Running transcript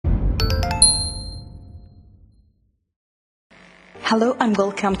Hello and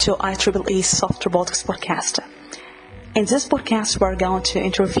welcome to IEEE Soft Robotics Podcast. In this podcast, we're going to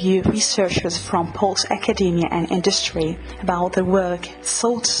interview researchers from both academia and industry about their work,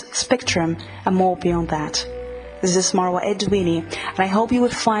 thoughts, spectrum, and more beyond that. This is Marwa Edwini, and I hope you will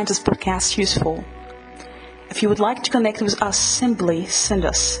find this podcast useful. If you would like to connect with us, simply send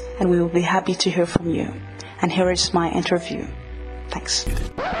us, and we will be happy to hear from you. And here is my interview. Thanks.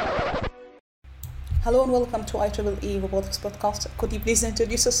 Hello and welcome to IEEE Robotics Podcast. Could you please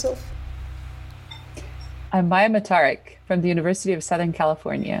introduce yourself? I'm Maja Matarić from the University of Southern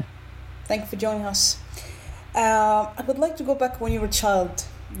California. Thank you for joining us. I would like to go back when you were a child.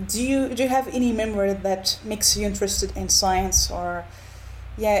 Do you have any memory that makes you interested in science or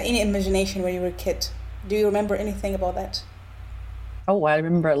any imagination when you were a kid? Do you remember anything about that? Oh, I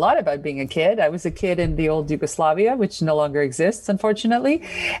remember a lot about being a kid. I was a kid in the old Yugoslavia, which no longer exists, unfortunately.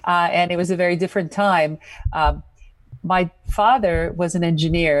 And it was a very different time. My father was an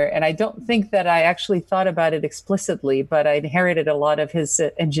engineer, and I don't think that I actually thought about it explicitly, but I inherited a lot of his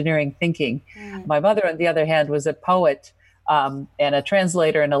engineering thinking. My mother, on the other hand, was a poet and a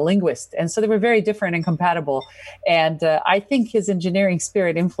translator and a linguist. And so they were very different and compatible. And I think his engineering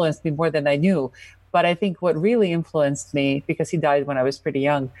spirit influenced me more than I knew. But I think what really influenced me, because he died when I was pretty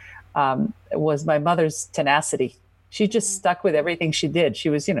young, was my mother's tenacity. She just stuck with everything she did. She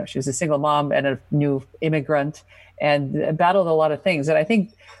was a single mom and a new immigrant and battled a lot of things. And I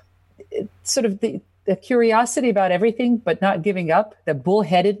think sort of the curiosity about everything, but not giving up, the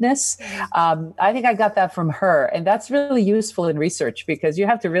bullheadedness, I think I got that from her. And that's really useful in research because you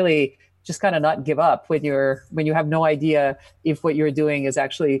have to really just kind of not give up when you have no idea if what you're doing is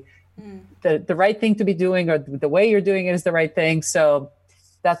actually the right thing to be doing or the way you're doing it is the right thing. So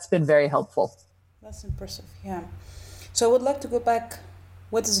that's been very helpful. That's impressive, yeah. So I would like to go back.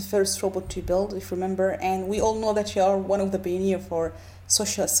 What is the first robot to build, if you remember? And we all know that you are one of the pioneers for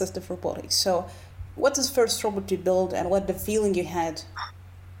social assistive robotics. So what is the first robot to build and what the feeling you had,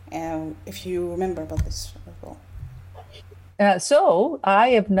 if you remember about this as well? So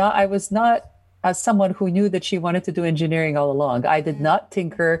I was not someone who knew that she wanted to do engineering all along. I did not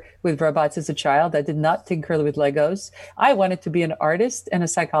tinker with robots as a child. I did not tinker with Legos. I wanted to be an artist and a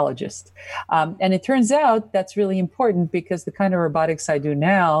psychologist. And it turns out that's really important because the kind of robotics I do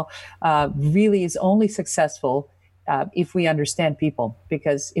now really is only successful if we understand people.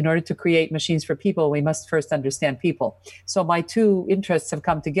 Because in order to create machines for people, we must first understand people. So my two interests have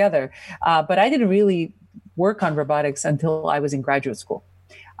come together. But I didn't really work on robotics until I was in graduate school.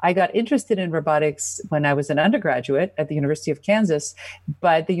 I got interested in robotics when I was an undergraduate at the University of Kansas,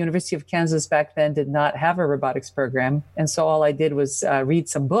 but the University of Kansas back then did not have a robotics program. And so all I did was read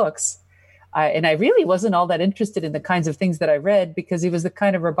some books. And I really wasn't all that interested in the kinds of things that I read because it was the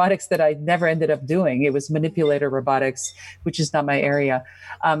kind of robotics that I never ended up doing. It was manipulator robotics, which is not my area.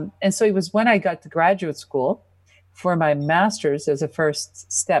 And so it was when I got to graduate school for my master's as a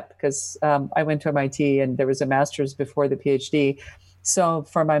first step, because I went to MIT and there was a master's before the PhD. So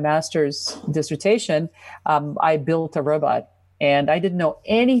for my master's dissertation, I built a robot and I didn't know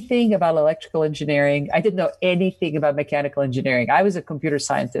anything about electrical engineering. I didn't know anything about mechanical engineering. I was a computer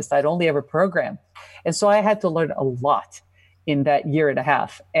scientist. I'd only ever programmed. And so I had to learn a lot in that year and a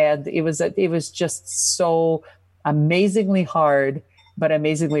half. And it was just so amazingly hard, but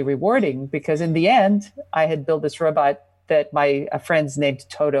amazingly rewarding because in the end, I had built this robot that my friends named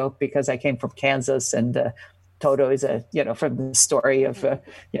Toto because I came from Kansas and Toto is from the story of,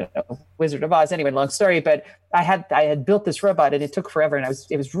 Wizard of Oz. Anyway, long story, but I had built this robot and it took forever and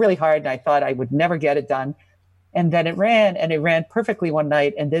it was really hard and I thought I would never get it done. And then it ran perfectly one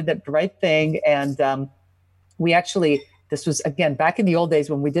night and did the right thing. And this was again, back in the old days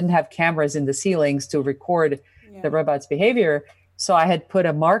when we didn't have cameras in the ceilings to record the robot's behavior. So I had put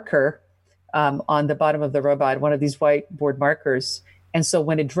a marker on the bottom of the robot, one of these whiteboard markers. And so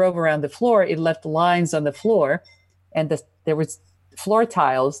when it drove around the floor, it left lines on the floor and there was floor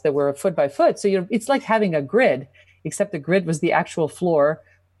tiles that were a foot by foot. So it's like having a grid, except the grid was the actual floor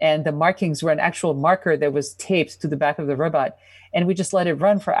and the markings were an actual marker that was taped to the back of the robot. And we just let it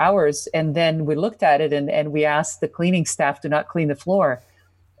run for hours. And then we looked at it and we asked the cleaning staff to not clean the floor.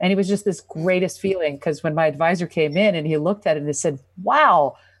 And it was just this greatest feeling because when my advisor came in and he looked at it and he said,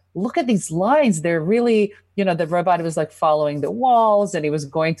 wow, look at these lines. They're really, the robot was like following the walls and he was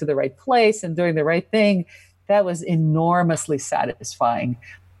going to the right place and doing the right thing. That was enormously satisfying.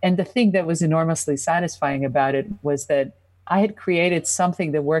 And the thing that was enormously satisfying about it was that I had created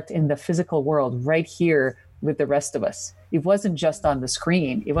something that worked in the physical world right here with the rest of us. It wasn't just on the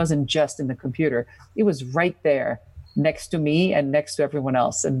screen. It wasn't just in the computer. It was right there next to me and next to everyone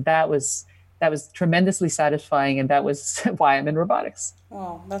else. And that was that was tremendously satisfying. And that was why I'm in robotics.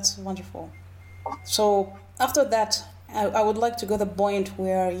 Wow, that's wonderful. So after that, I would like to go to the point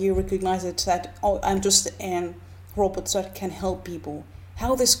where you recognize it that, oh, I'm interested in robots that can help people.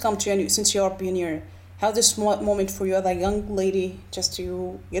 How this come to you, since you're a pioneer? How this moment for you as a young lady just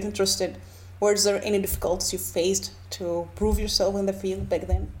to get interested? Or is there any difficulties you faced to prove yourself in the field back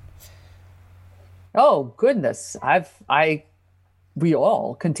then? Oh, goodness. We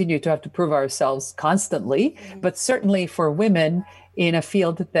all continue to have to prove ourselves constantly, but certainly for women in a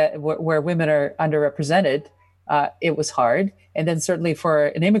field where women are underrepresented, it was hard. And then certainly for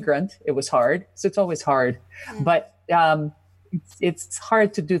an immigrant, it was hard. So it's always hard. But it's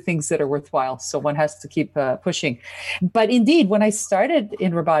hard to do things that are worthwhile. So one has to keep pushing. But indeed, when I started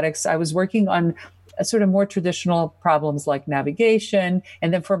in robotics, I was working on a sort of more traditional problems like navigation.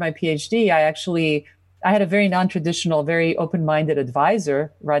 And then for my PhD, I had a very non-traditional, very open-minded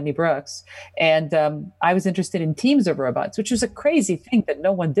advisor, Rodney Brooks. And I was interested in teams of robots, which was a crazy thing that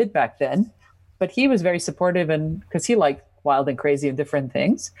no one did back then. But he was very supportive, and because he liked wild and crazy and different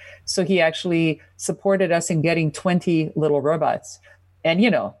things. So he actually supported us in getting 20 little robots. And,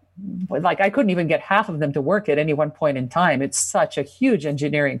 like I couldn't even get half of them to work at any one point in time. It's such a huge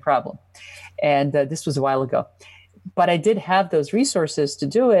engineering problem. And this was a while ago. But I did have those resources to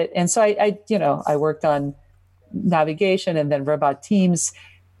do it. And so I worked on navigation and then robot teams,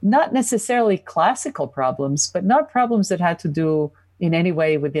 not necessarily classical problems, but not problems that had to do in any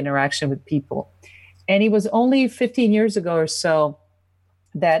way with interaction with people. And it was only 15 years ago or so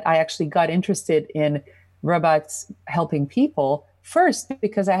that I actually got interested in robots helping people. First,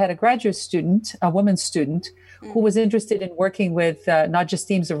 because I had a graduate student, a woman student, who was interested in working with not just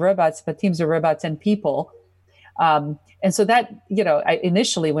teams of robots, but teams of robots and people. And so that,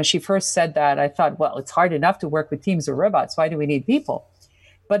 initially when she first said that, I thought, well, it's hard enough to work with teams of robots. Why do we need people?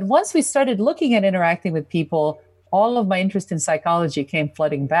 But once we started looking at interacting with people, all of my interest in psychology came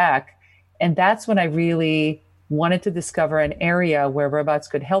flooding back. And that's when I really wanted to discover an area where robots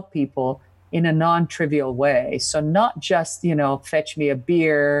could help people in a non-trivial way. So not just, fetch me a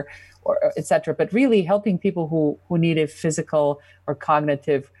beer or et cetera, but really helping people who needed physical or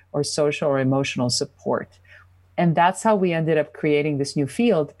cognitive or social or emotional support. And that's how we ended up creating this new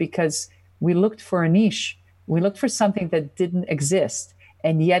field, because we looked for a niche. We looked for something that didn't exist,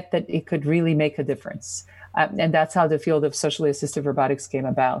 and yet that it could really make a difference. And that's how the field of socially assistive robotics came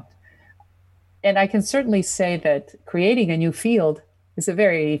about. And I can certainly say that creating a new field is a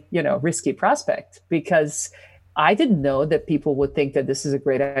very, risky prospect, because I didn't know that people would think that this is a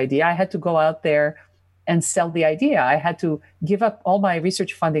great idea. I had to go out there and sell the idea. I had to give up all my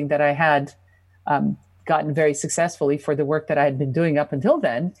research funding that I had gotten very successfully for the work that I had been doing up until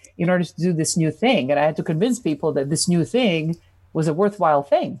then in order to do this new thing. And I had to convince people that this new thing was a worthwhile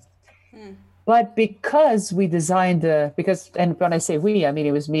thing. But because we designed, and when I say we, I mean,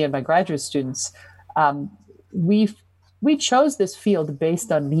 it was me and my graduate students, we chose this field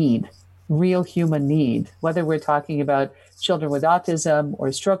based on need, real human need, whether we're talking about children with autism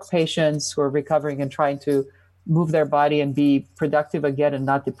or stroke patients who are recovering and trying to move their body and be productive again and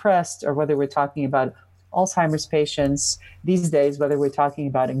not depressed, or whether we're talking about Alzheimer's patients these days, whether we're talking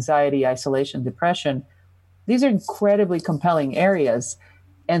about anxiety, isolation, depression. These are incredibly compelling areas.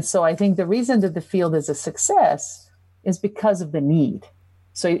 And so I think the reason that the field is a success is because of the need.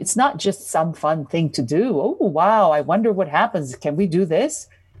 So it's not just some fun thing to do. Oh, wow, I wonder what happens. Can we do this?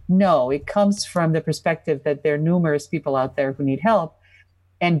 No, it comes from the perspective that there are numerous people out there who need help.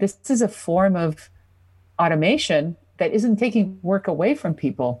 And this is a form of automation that isn't taking work away from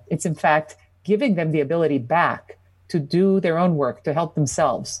people. It's in fact giving them the ability back to do their own work, to help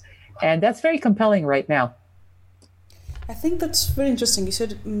themselves. And that's very compelling right now. I think that's very interesting. You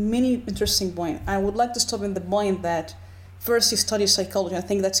said many interesting points. I would like to stop in the point that first you study psychology. I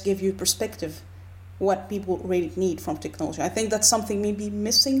think that's give you perspective what people really need from technology. I think that's something maybe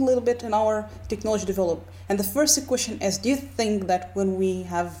missing a little bit in our technology development. And the first question is, do you think that when we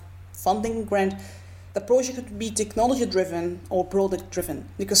have funding grant, the project could be technology driven or product driven?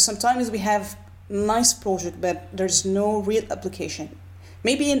 Because sometimes we have nice project, but there's no real application.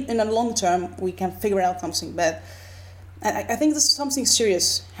 Maybe in a long term, we can figure out something, but I think this is something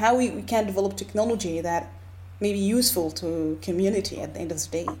serious, how we can develop technology that may be useful to community at the end of the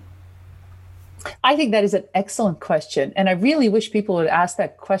day. I think that is an excellent question. And I really wish people would ask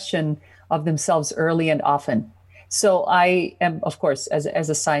that question of themselves early and often. So I am, of course, as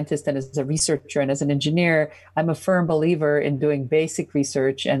a scientist and as a researcher and as an engineer, I'm a firm believer in doing basic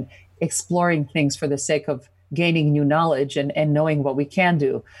research and exploring things for the sake of gaining new knowledge and knowing what we can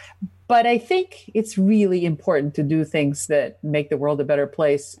do. But I think it's really important to do things that make the world a better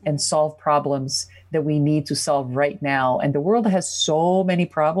place and solve problems that we need to solve right now. And the world has so many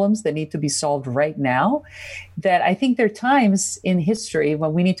problems that need to be solved right now that I think there are times in history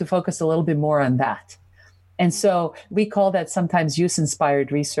when we need to focus a little bit more on that. And so we call that sometimes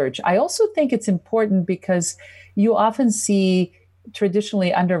use-inspired research. I also think it's important because you often see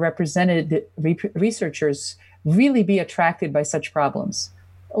traditionally underrepresented researchers really be attracted by such problems.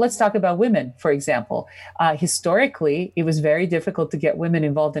 Let's talk about women, for example. Historically, it was very difficult to get women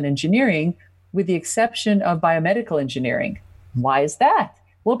involved in engineering, with the exception of biomedical engineering. Why is that?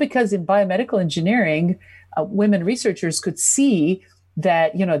 Well, because in biomedical engineering, women researchers could see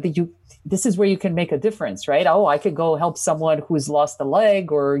that, this is where you can make a difference, right? Oh, I could go help someone who's lost a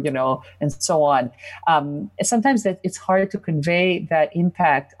leg or, and so on. Sometimes that it's hard to convey that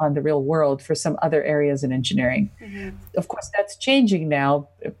impact on the real world for some other areas in engineering. Mm-hmm. Of course, that's changing now.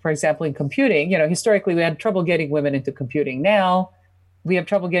 For example, in computing, historically we had trouble getting women into computing. Now we have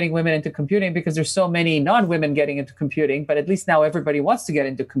trouble getting women into computing because there's so many non-women getting into computing, but at least now everybody wants to get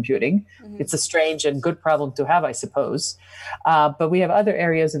into computing. Mm-hmm. It's a strange and good problem to have, I suppose. But we have other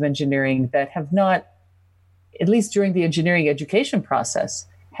areas of engineering that have not, at least during the engineering education process,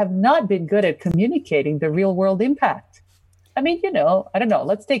 have not been good at communicating the real world impact. I mean, I don't know,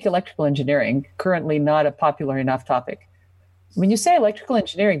 let's take electrical engineering, currently not a popular enough topic. When you say electrical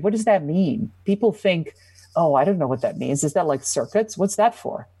engineering, what does that mean? People think, oh, I don't know what that means. Is that like circuits? What's that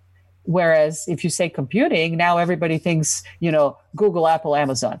for? Whereas if you say computing, now everybody thinks, Google, Apple,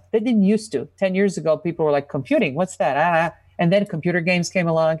 Amazon. They didn't used to. 10 years ago, people were like, computing, what's that? And then computer games came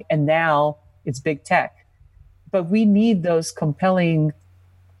along, and now it's big tech. But we need those compelling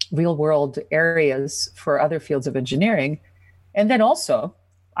real world areas for other fields of engineering. And then also,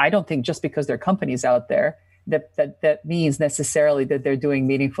 I don't think just because there are companies out there, that means necessarily that they're doing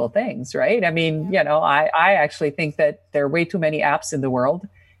meaningful things, right? I mean, I actually think that there are way too many apps in the world,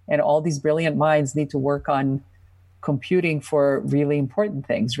 and all these brilliant minds need to work on computing for really important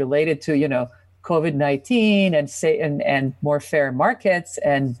things related to, COVID-19 and more fair markets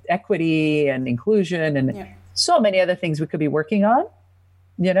and equity and inclusion and so many other things we could be working on,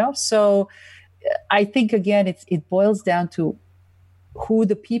 So I think, again, it boils down to who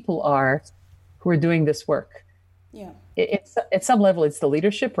the people are who are doing this work. Yeah. It's at some level, it's the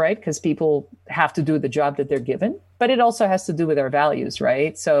leadership, right? Because people have to do the job that they're given, but it also has to do with our values,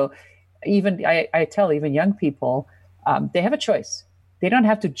 right? So even I tell even young people, they have a choice. They don't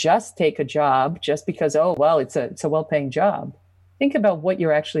have to just take a job just because, oh, well, it's a well-paying job. Think about what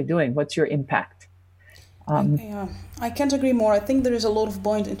you're actually doing. What's your impact? I can't agree more. I think there is a lot of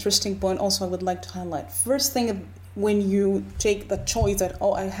interesting point also I would like to highlight. First thing, when you take the choice that,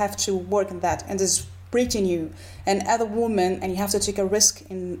 oh, I have to work in that, and this is pretty new, and as a woman, and you have to take a risk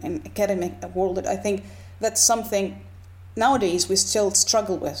in academic world, that I think that's something nowadays we still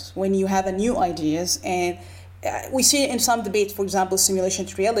struggle with when you have a new ideas. And we see in some debates, for example, simulation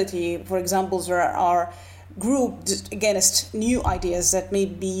to reality, for example, there are groups against new ideas that may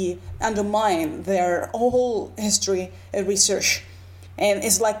be undermine their whole history and research. And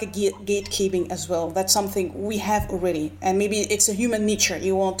it's like a gatekeeping as well. That's something we have already. And maybe it's a human nature.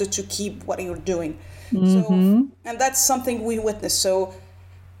 You wanted to keep what you're doing. Mm-hmm. So, and that's something we witness. So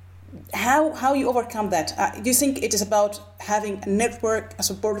how you overcome that? Do you think it is about having a network, a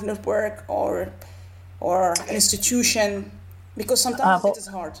support network, or an institution? Because sometimes it is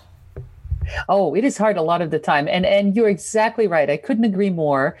hard. Oh, it is hard a lot of the time. And you're exactly right. I couldn't agree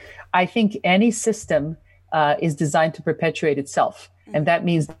more. I think any system is designed to perpetuate itself. And that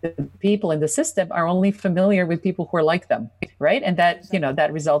means that people in the system are only familiar with people who are like them, right? And that,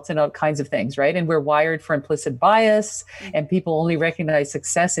 that results in all kinds of things, right? And we're wired for implicit bias, and people only recognize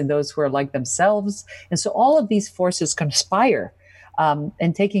success in those who are like themselves. And so all of these forces conspire,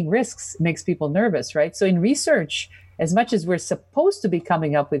 and taking risks makes people nervous, right? So in research, as much as we're supposed to be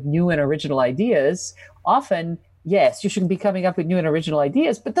coming up with new and original ideas, often, yes, you should be coming up with new and original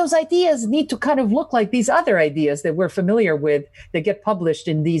ideas, but those ideas need to kind of look like these other ideas that we're familiar with that get published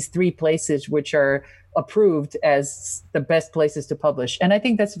in these 3 places, which are approved as the best places to publish. And I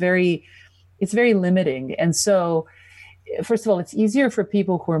think it's very limiting. And so, first of all, it's easier for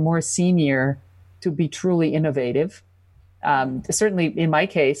people who are more senior to be truly innovative. Certainly in my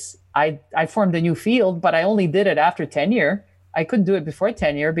case, I formed a new field, but I only did it after tenure. I couldn't do it before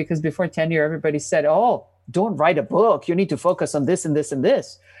tenure because before tenure, everybody said, oh, don't write a book. You need to focus on this and this and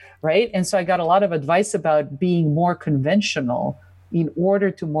this, right? And so I got a lot of advice about being more conventional in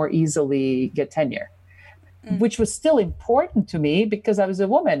order to more easily get tenure. which was still important to me because I was a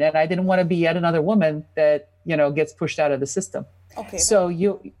woman and I didn't want to be yet another woman that, gets pushed out of the system. Okay. So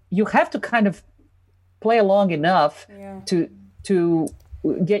you have to kind of play along enough to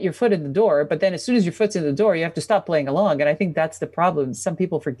get your foot in the door. But then as soon as your foot's in the door, you have to stop playing along. And I think that's the problem. Some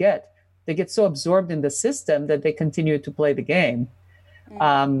people forget. They get so absorbed in the system that they continue to play the game.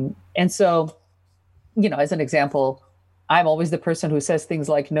 And so, as an example, I'm always the person who says things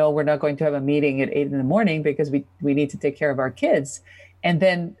like, no, we're not going to have a meeting at 8 a.m. because we need to take care of our kids. And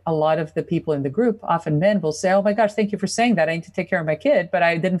then a lot of the people in the group, often men, will say, oh my gosh, thank you for saying that. I need to take care of my kid, but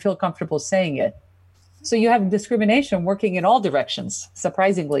I didn't feel comfortable saying it. So you have discrimination working in all directions.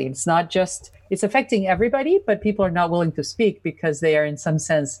 Surprisingly, it's affecting everybody, but people are not willing to speak because they are in some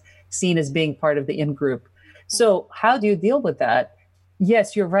sense seen as being part of the in-group. So how do you deal with that?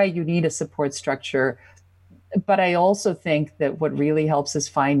 Yes, you're right. You need a support structure. But I also think that what really helps is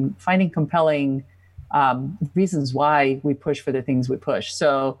finding compelling reasons why we push for the things we push.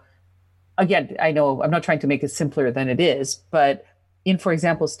 So again, I know I'm not trying to make it simpler than it is, but for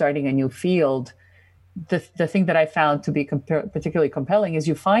example, starting a new field, the thing that I found to be particularly compelling is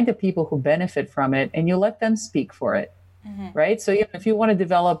you find the people who benefit from it and you let them speak for it, right? So if you want to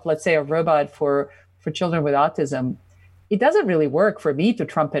develop, let's say, a robot for children with autism, it doesn't really work for me to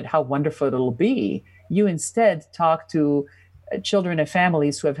trumpet how wonderful it'll be. You instead talk to children and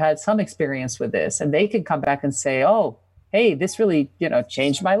families who have had some experience with this, and they can come back and say, oh, hey, this really,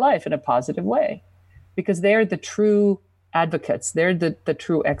 changed my life in a positive way, because they're the true advocates. They're the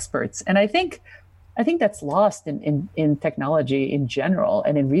true experts. And I think that's lost in technology in general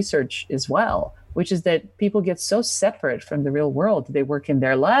and in research as well, which is that people get so separate from the real world. They work in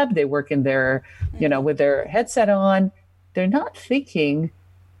their lab, they work in their, with their headset on. They're not thinking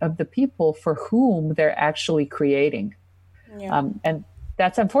of the people for whom they're actually creating. Yeah. And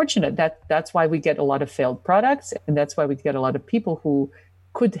that's unfortunate. That's why we get a lot of failed products. And that's why we get a lot of people who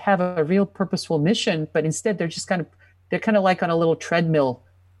could have a real purposeful mission, but instead they're kind of like on a little treadmill,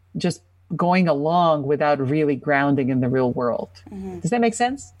 just going along without really grounding in the real world. Does that make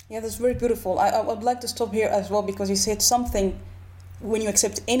sense? Yeah, that's very beautiful. I would like to stop here as well, because you said something, when you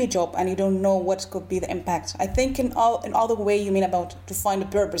accept any job and you don't know what could be the impact. I think in other way you mean about to find a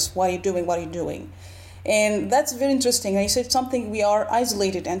purpose, what are you doing. And that's very interesting. And you said something, we are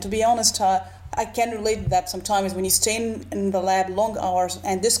isolated. And to be honest, I can relate to that sometimes when you stay in the lab long hours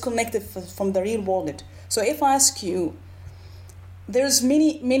and disconnected from the real world. So if I ask you, there's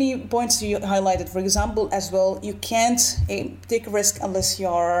many points you highlighted. For example, as well, you can't take a risk unless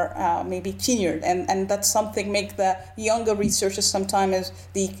you're maybe tenured, and that's something make the younger researchers sometimes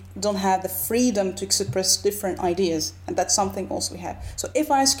they don't have the freedom to express different ideas, and that's something also we have. So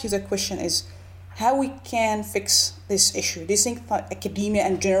if I ask you the question is, how we can fix this issue? Do you think that academia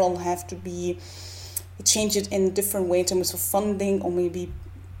in general have to be changed in a different way in terms of funding or maybe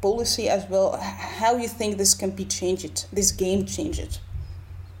policy as well? How you think this can be changed, this game changed?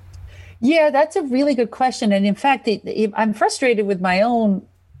 Yeah, that's a really good question. And in fact, I'm frustrated with my own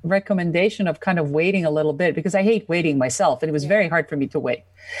recommendation of kind of waiting a little bit, because I hate waiting myself. And it was very hard for me to wait.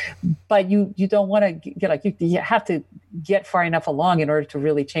 But you don't want to get you have to get far enough along in order to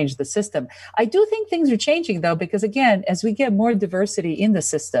really change the system. I do think things are changing, though, because again, as we get more diversity in the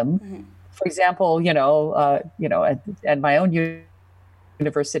system, for example, at my own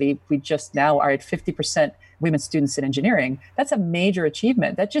university, we just now are at 50% women students in engineering. That's a major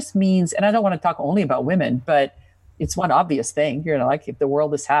achievement. That just means, and I don't want to talk only about women, but it's one obvious thing. Like, if the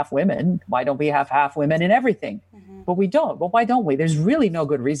world is half women, why don't we have half women in everything? But we don't. But why don't we? There's really no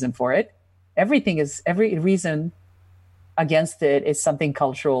good reason for it. Every reason against it is something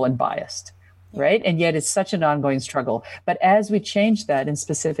cultural and biased, right? And yet it's such an ongoing struggle. But as we change that in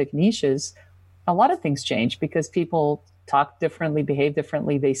specific niches, a lot of things change, because people talk differently, behave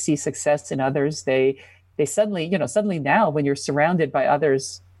differently. They see success in others. They suddenly now, when you're surrounded by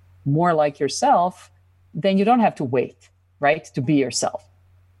others more like yourself, then you don't have to wait, right, to be yourself.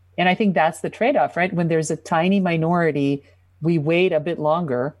 And I think that's the trade-off, right? When there's a tiny minority, we wait a bit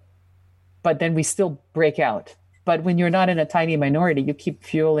longer, but then we still break out. But when you're not in a tiny minority, you keep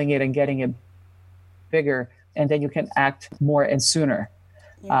fueling it and getting it bigger, and then you can act more and sooner.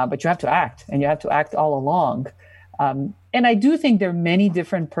 But you have to act, and you have to act all along. And I do think there are many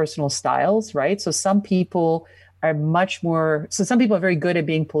different personal styles, right? So some people are very good at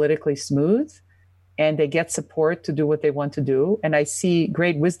being politically smooth, and they get support to do what they want to do. And I see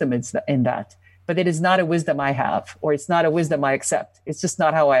great wisdom in that. But it is not a wisdom I have, or it's not a wisdom I accept. It's just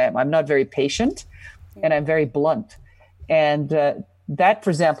not how I am. I'm not very patient, and I'm very blunt. And that, for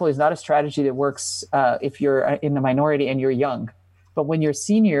example, is not a strategy that works if you're in the minority and you're young. But when you're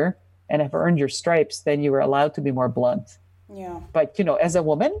senior and have earned your stripes, then you are allowed to be more blunt. Yeah. But, as a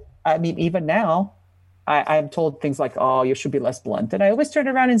woman, I mean, even now, I'm told things like, oh, you should be less blunt. And I always turn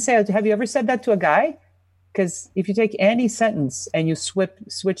around and say, have you ever said that to a guy? Because if you take any sentence and you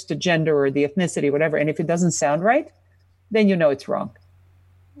switch to gender or the ethnicity, whatever, and if it doesn't sound right, then it's wrong.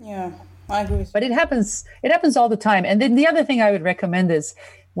 Yeah, I agree. But it happens all the time. And then the other thing I would recommend is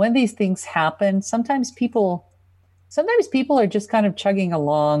when these things happen, sometimes people are just kind of chugging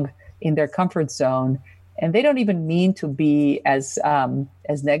along in their comfort zone, and they don't even mean to be as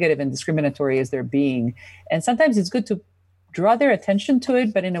negative and discriminatory as they're being. And sometimes it's good to draw their attention to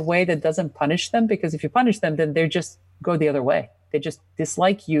it, but in a way that doesn't punish them, because if you punish them, then they just go the other way. They just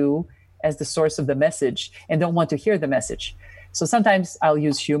dislike you as the source of the message and don't want to hear the message. So sometimes I'll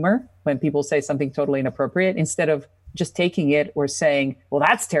use humor when people say something totally inappropriate. Instead of just taking it or saying, well,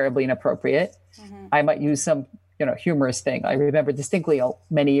 that's terribly inappropriate, I might use some humorous thing. I remember distinctly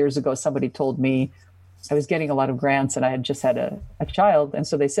many years ago, somebody told me I was getting a lot of grants and I had just had a child. And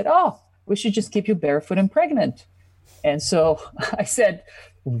so they said, oh, we should just keep you barefoot and pregnant. And so I said,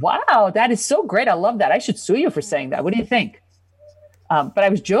 wow, that is so great. I love that. I should sue you for saying that. What do you think? But I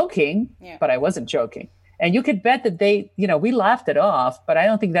was joking, but I wasn't joking. And you could bet that they, we laughed it off, but I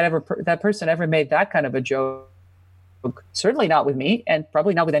don't think that person ever made that kind of a joke. Certainly not with me, and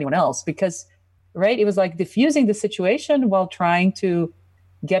probably not with anyone else, because, right, it was like diffusing the situation while trying to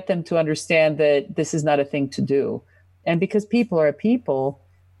get them to understand that this is not a thing to do. And because people are people,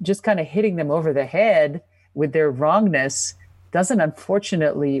 just kind of hitting them over the head with their wrongness doesn't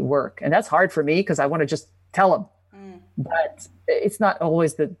unfortunately work. And that's hard for me because I want to just tell them. But it's not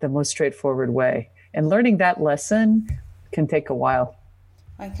always the most straightforward way. And learning that lesson can take a while.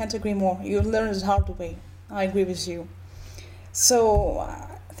 I can't agree more. You learn it the hard way. I agree with you. So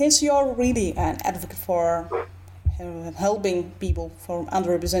since you're really an advocate for helping people from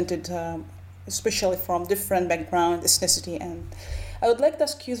underrepresented, especially from different background, ethnicity, and I would like to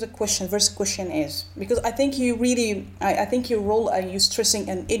ask you the question. First question is, because I think you really, I think your role are you stressing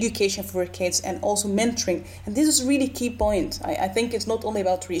an education for kids and also mentoring, and this is really key point. I think it's not only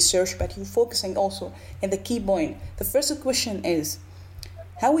about research, but you're focusing also on the key point. The first question is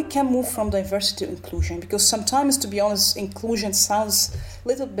how we can move from diversity to inclusion, because sometimes, to be honest, inclusion sounds a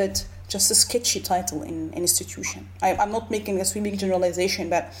little bit just a sketchy title in an institution. I'm not making a sweeping generalization,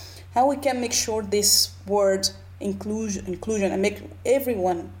 but how we can make sure this word inclusion and make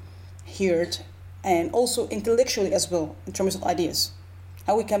everyone heard, and also intellectually as well in terms of ideas.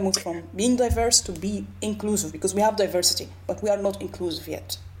 How we can move from being diverse to be inclusive, because we have diversity, but we are not inclusive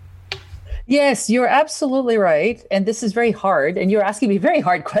yet. Yes, you're absolutely right. And this is very hard. And you're asking me very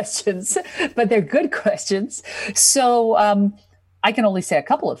hard questions, but they're good questions. So I can only say a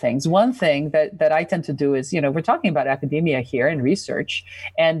couple of things. One thing that I tend to do is, we're talking about academia here and research,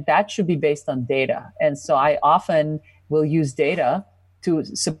 and that should be based on data. And so I often will use data to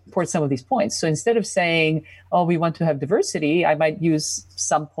support some of these points. So instead of saying, oh, we want to have diversity, I might use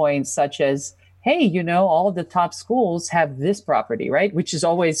some points such as, hey, all of the top schools have this property, right? Which is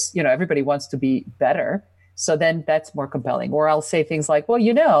always, everybody wants to be better. So then that's more compelling. Or I'll say things like,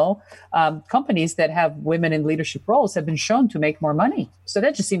 well, companies that have women in leadership roles have been shown to make more money. So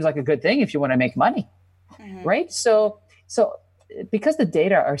that just seems like a good thing if you want to make money, right? So because the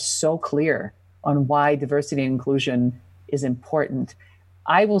data are so clear on why diversity and inclusion is important,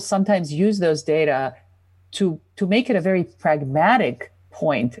 I will sometimes use those data to make it a very pragmatic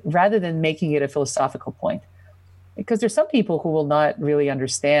point rather than making it a philosophical point. Because there's some people who will not really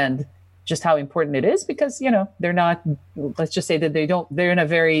understand just how important it is, because they're not, let's just say that they're in a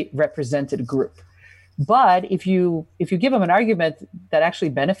very represented group. But if you give them an argument that actually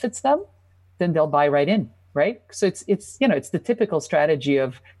benefits them, then they'll buy right in, right? So it's the typical strategy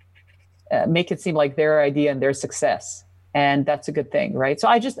of make it seem like their idea and their success, and that's a good thing, right? So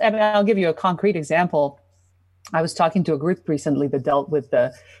I'll give you a concrete example. I was talking to a group recently that dealt with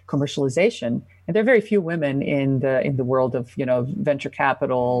the commercialization, and there are very few women in the world of venture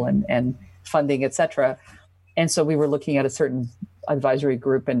capital and funding, et cetera. And so we were looking at a certain advisory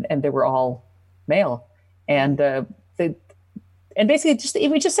group, and they were all male, and basically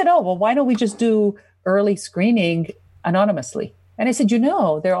we just said, oh well, why don't we just do early screening anonymously? And I said,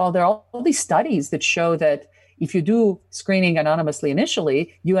 there are all these studies that show that if you do screening anonymously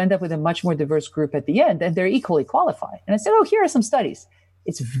initially, you end up with a much more diverse group at the end, and they're equally qualified. And I said, oh, here are some studies.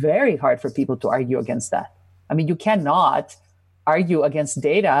 It's very hard for people to argue against that. I mean, you cannot argue against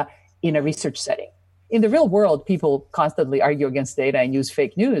data in a research setting. In the real world, people constantly argue against data and use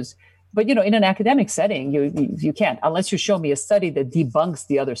fake news. But, in an academic setting, you can't. Unless you show me a study that debunks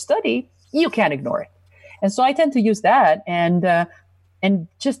the other study, you can't ignore it. And so I tend to use that. And and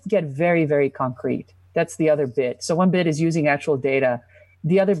just get very, very concrete. That's the other bit. So one bit is using actual data.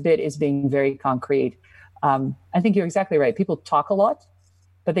 The other bit is being very concrete. I think you're exactly right. People talk a lot,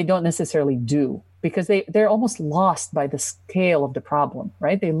 but they don't necessarily do, because they're almost lost by the scale of the problem,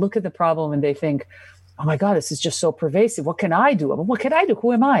 right? They look at the problem and they think, oh my God, this is just so pervasive. What can I do? What can I do?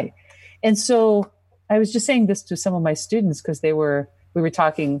 Who am I? And so I was just saying this to some of my students, because we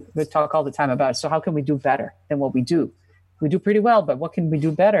talk all the time about, so how can we do better than what we do? We do pretty well, but what can we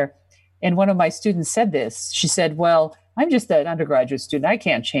do better? And one of my students said this. She said, well, I'm just an undergraduate student. I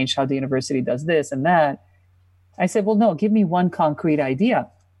can't change how the university does this and that. I said, well, no, give me one concrete idea.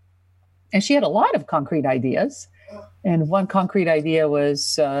 And she had a lot of concrete ideas. And one concrete idea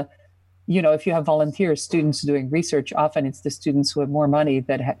was, if you have volunteers, students doing research, often it's the students who have more money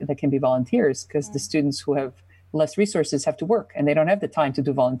that can be volunteers, because the students who have less resources have to work and they don't have the time to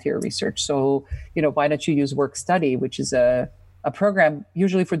do volunteer research. So, why don't you use work study, which is a program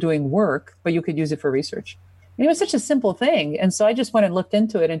usually for doing work, but you could use it for research. And it was such a simple thing. And so I just went and looked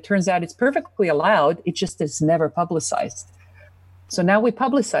into it, and it turns out it's perfectly allowed. It just is never publicized. So now we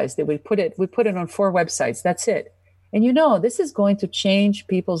publicized it. We put it on 4 websites. That's it. And this is going to change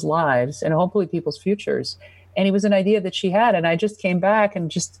people's lives and hopefully people's futures. And it was an idea that she had. And I just came back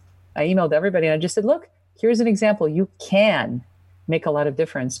and I emailed everybody and I just said, look, here's an example. You can make a lot of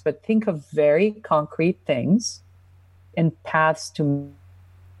difference, but think of very concrete things and paths to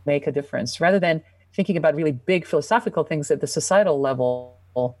make a difference, rather than thinking about really big philosophical things at the societal level.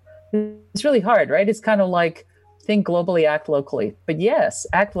 It's really hard, right? It's kind of like, think globally, act locally. But yes,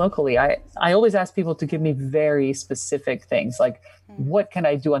 act locally. I always ask people to give me very specific things, like, what can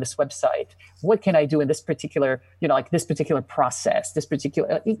I do on this website? What can I do in this particular, this particular process,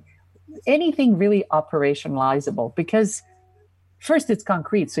 anything really operationalizable? Because first, it's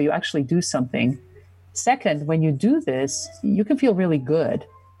concrete, so you actually do something. Second, when you do this, you can feel really good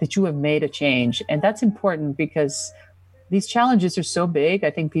that you have made a change. And that's important, because these challenges are so big.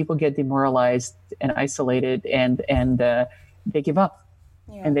 I think people get demoralized and isolated, and they give up,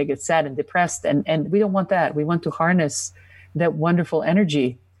 and they get sad and depressed. And we don't want that. We want to harness that wonderful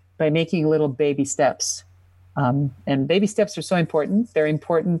energy by making little baby steps. And baby steps are so important. They're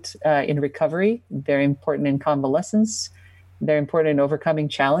important in recovery. They're important in convalescence. They're important in overcoming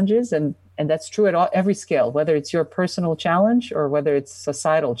challenges. And that's true at every scale, whether it's your personal challenge or whether it's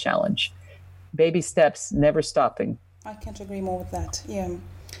societal challenge. Baby steps, never stopping. I can't agree more with that. Yeah.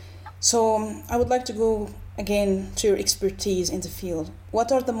 So I would like to go again to your expertise in the field.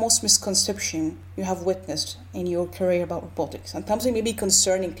 What are the most misconceptions you have witnessed in your career about robotics, and something maybe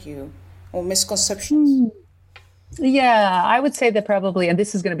concerning to you, or misconceptions? Yeah, I would say that probably, and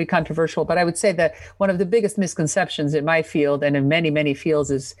this is going to be controversial, but I would say that one of the biggest misconceptions in my field and in many, many fields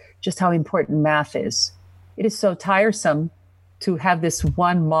is just how important math is. It is so tiresome to have this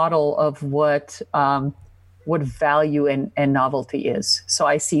one model of what value and novelty is. So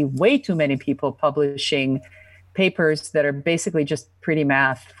I see way too many people publishing papers that are basically just pretty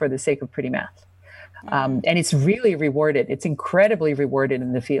math for the sake of pretty math. And it's really rewarded. It's incredibly rewarded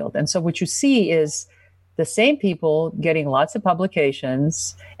in the field. And so what you see is the same people getting lots of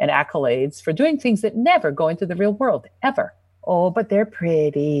publications and accolades for doing things that never go into the real world, ever. Oh, but they're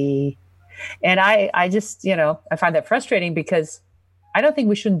pretty. And I just, I find that frustrating, because I don't think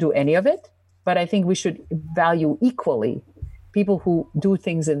we shouldn't do any of it. But I think we should value equally people who do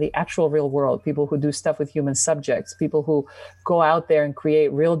things in the actual real world, people who do stuff with human subjects, people who go out there and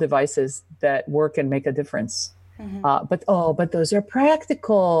create real devices that work and make a difference. But those are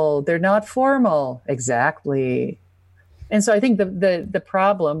practical. They're not formal. Exactly. And so I think the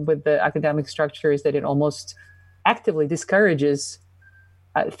problem with the academic structure is that it almost actively discourages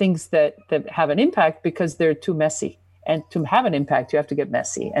things that have an impact, because they're too messy. And to have an impact, you have to get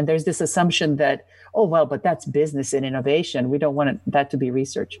messy. And there's this assumption that, but that's business and innovation. We don't want that to be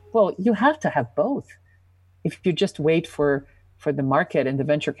research. Well, you have to have both. If you just wait for the market and the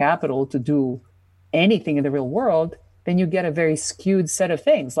venture capital to do anything in the real world, then you get a very skewed set of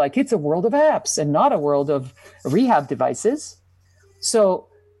things. Like, it's a world of apps and not a world of rehab devices. So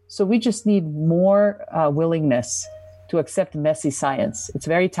we just need more willingness to accept messy science. It's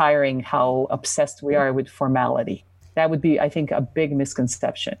very tiring how obsessed we are with formality. That would be, I think, a big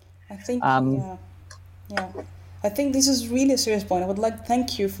misconception. I think, I think this is really a serious point. I would like to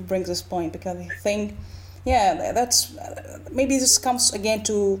thank you for bringing this point, because I think, that's maybe this comes again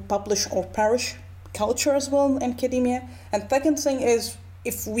to publish or perish culture as well in academia. And second thing is,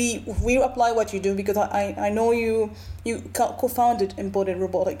 if we apply what you do, because I know you co-founded Embodied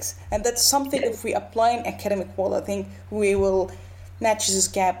Robotics, and that's something, if we apply in academic world, I think we will match this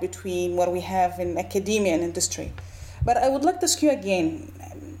gap between what we have in academia and industry. But I would like to ask you again,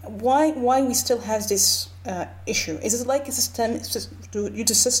 why we still have this issue? Is it like a system due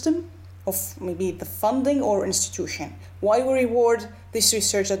to system of maybe the funding or institution? Why we reward this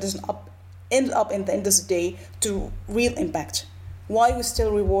research that doesn't end up in the end of the day to real impact? Why we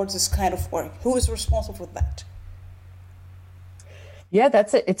still reward this kind of work? Who is responsible for that? Yeah,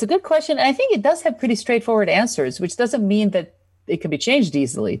 it's a good question. And I think it does have pretty straightforward answers, which doesn't mean that it can be changed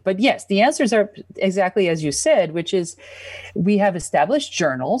easily. But yes, the answers are exactly as you said, which is we have established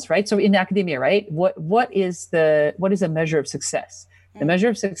journals, right? So in academia, right? What is a measure of success? The measure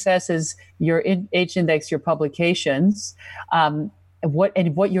of success is your H-index, your publications,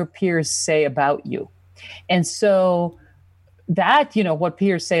 what your peers say about you. And so that, what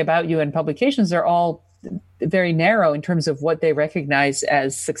peers say about you in publications are all very narrow in terms of what they recognize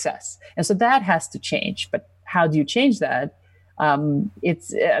as success. And so that has to change. But how do you change that?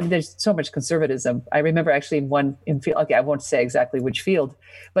 There's so much conservatism. I remember actually in field, okay, I won't say exactly which field,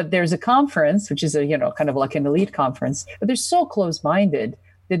 but there's a conference, which is kind of like an elite conference, but they're so close-minded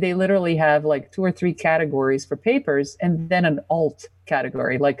that they literally have like 2 or 3 categories for papers and then an alt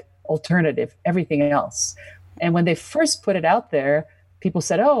category, like alternative, everything else. And when they first put it out there, people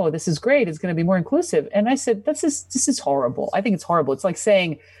said, "Oh, this is great. It's going to be more inclusive." And I said, "This is horrible. I think it's horrible. It's like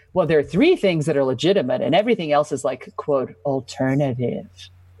saying, well, there are 3 things that are legitimate and everything else is like, quote, alternative."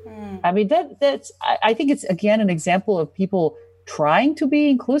 I mean, I think it's, again, an example of people trying to be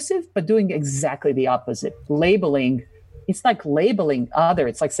inclusive, but doing exactly the opposite. Labeling. It's like labeling other.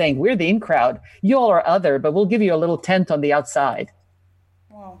 It's like saying, we're the in crowd. You all are other, but we'll give you a little tent on the outside.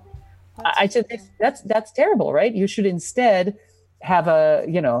 Wow. I said, that's terrible, right? You should instead have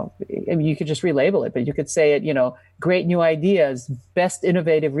you could just relabel it, but you could say it, great new ideas, best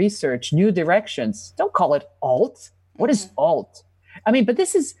innovative research, new directions. Don't call it alt. What is alt? I mean, but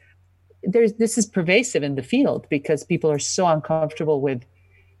this is pervasive in the field because people are so uncomfortable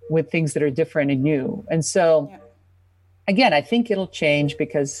with things that are different and new. And so, again, I think it'll change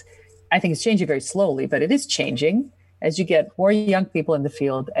because I think it's changing very slowly, but it is changing as you get more young people in the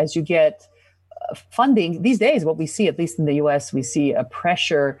field, as you get funding. These days, what we see, at least in the US, we see a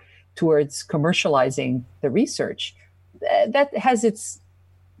pressure towards commercializing the research. That has its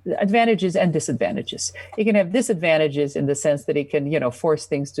advantages and disadvantages. It can have disadvantages in the sense that it can, force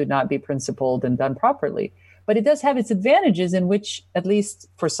things to not be principled and done properly. But it does have its advantages in which, at least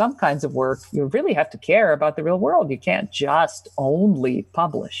for some kinds of work, you really have to care about the real world. You can't just only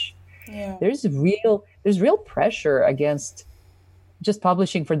publish. Yeah. There's real pressure against just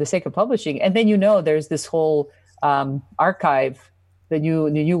publishing for the sake of publishing. And then, there's this whole archive, the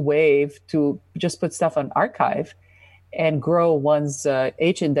new wave to just put stuff on archive and grow one's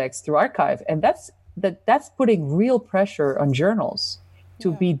H-index through archive. And that's putting real pressure on journals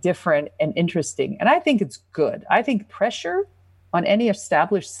to be different and interesting. And I think it's good. I think pressure on any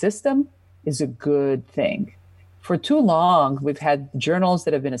established system is a good thing. For too long, we've had journals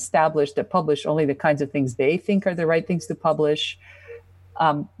that have been established that publish only the kinds of things they think are the right things to publish.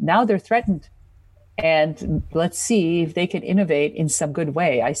 Now they're threatened. And let's see if they can innovate in some good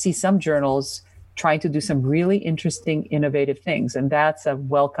way. I see some journals trying to do some really interesting, innovative things, and that's a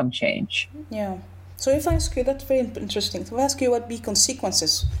welcome change. Yeah. So if I ask you, that's very interesting. So if I ask you what be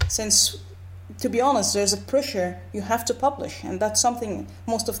consequences, since, to be honest, there's a pressure you have to publish, and that's something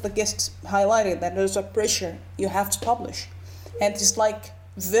most of the guests highlighted, that there's a pressure you have to publish. And it's like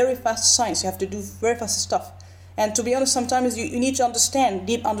very fast science. You have to do very fast stuff. And to be honest, sometimes you need to understand,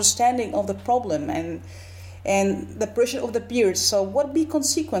 deep understanding of the problem and the pressure of the peers. So what be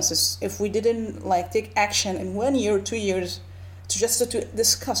consequences if we didn't take action in 1 year or 2 years to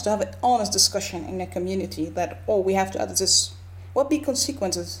discuss, to have an honest discussion in a community that, we have to add this. What be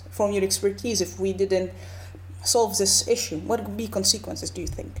consequences from your expertise if we didn't solve this issue? What would be consequences, do you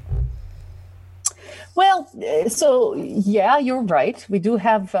think? Well, so yeah, you're right. We do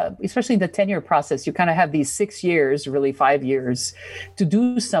have, especially in the tenure process, you kind of have these 6 years, really 5 years to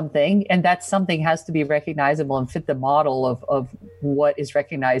do something. And that something has to be recognizable and fit the model of what is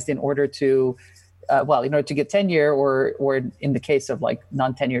recognized in order to, get tenure or in the case of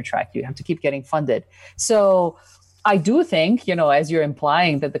non-tenure track, you have to keep getting funded. So I do think, as you're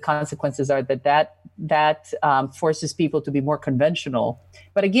implying, that the consequences are that forces people to be more conventional.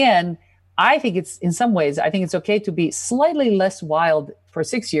 But again, I think it's okay to be slightly less wild for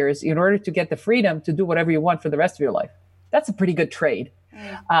 6 years in order to get the freedom to do whatever you want for the rest of your life. That's a pretty good trade.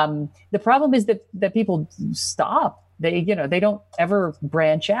 The problem is that people stop. They don't ever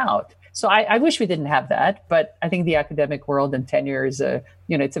branch out. So I wish we didn't have that, but I think the academic world and tenure is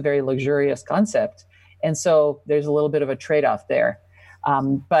it's a very luxurious concept. And so there's a little bit of a trade-off there.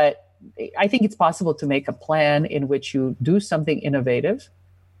 But I think it's possible to make a plan in which you do something innovative,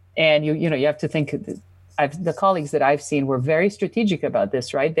 and you have to think. The colleagues that I've seen were very strategic about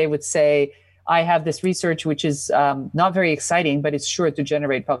this, right? They would say, I have this research which is not very exciting, but it's sure to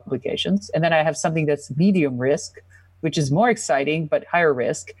generate publications. And then I have something that's medium risk, which is more exciting, but higher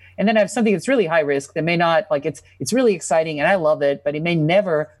risk. And then I have something that's really high risk that may not, like it's really exciting and I love it, but it may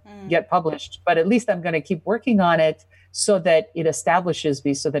never get published. But at least I'm going to keep working on it so that it establishes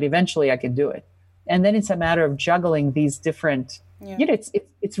me so that eventually I can do it. And then it's a matter of juggling these different,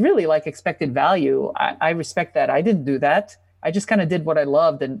 it's really like expected value. I respect that. I didn't do that. I just kind of did what I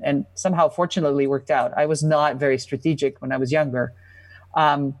loved and somehow fortunately worked out. I was not very strategic when I was younger.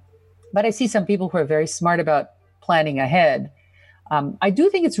 But I see some people who are very smart about planning ahead. I do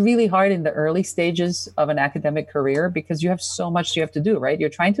think it's really hard in the early stages of an academic career because you have so much you have to do, right? You're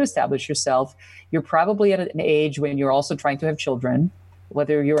trying to establish yourself. You're probably at an age when you're also trying to have children,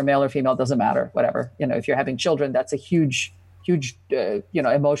 whether you're a male or female, doesn't matter, whatever. If you're having children, that's a huge,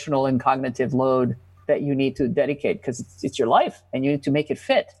 emotional and cognitive load that you need to dedicate because it's your life and you need to make it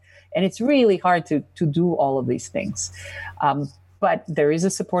fit. And it's really hard to do all of these things. But there is a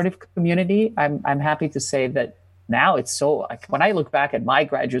supportive community. I'm happy to say that now it's so, like, when I look back at my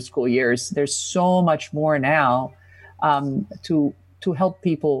graduate school years, there's so much more now to help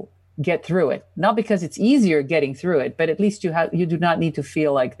people get through it. Not because it's easier getting through it, but at least you do not need to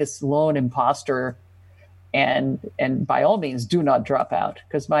feel like this lone imposter. And by all means, do not drop out.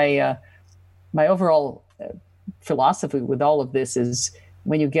 Because my overall philosophy with all of this is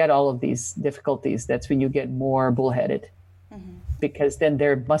when you get all of these difficulties, that's when you get more bullheaded. Mm-hmm. Because then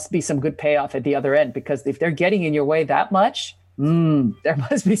there must be some good payoff at the other end. Because if they're getting in your way that much, there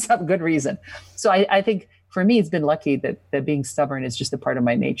must be some good reason. So I think for me, it's been lucky that being stubborn is just a part of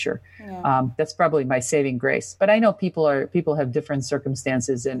my nature. Yeah. That's probably my saving grace. But I know people have different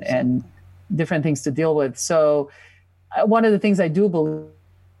circumstances and different things to deal with. So one of the things I do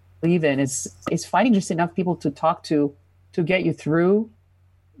believe in is finding just enough people to talk to get you through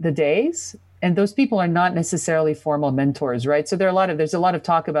the days. And those people are not necessarily formal mentors, right? So there's a lot of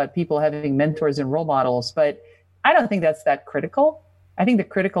talk about people having mentors and role models, but I don't think that's that critical. I think the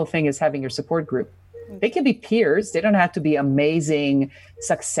critical thing is having your support group. They can be peers. They don't have to be amazing,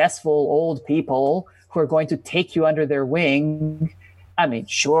 successful old people who are going to take you under their wing. I mean,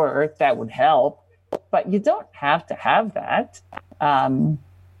 sure, that would help, but you don't have to have that.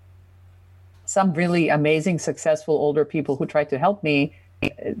 Some really amazing, successful older people who tried to help me,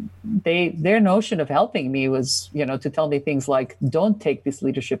 their notion of helping me was, to tell me things like, don't take this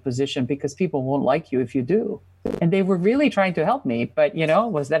leadership position because people won't like you if you do. And they were really trying to help me, but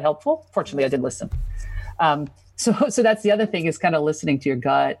was that helpful? Fortunately, I didn't listen. So that's the other thing, is kind of listening to your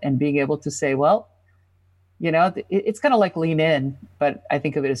gut and being able to say, well, it's kind of like lean in, but I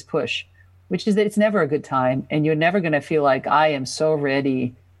think of it as push, which is that it's never a good time. And you're never going to feel like I am so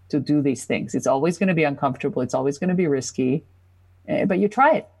ready to do these things. It's always going to be uncomfortable. It's always going to be risky, but you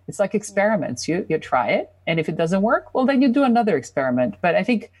try it. It's like experiments. You try it. And if it doesn't work, well, then you do another experiment. But I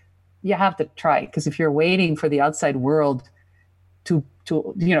think you have to try it, because if you're waiting for the outside world to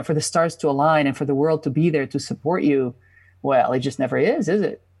for the stars to align and for the world to be there to support you, well, it just never is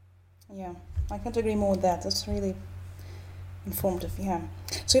it? Yeah. I can't agree more with that. That's really informative, yeah.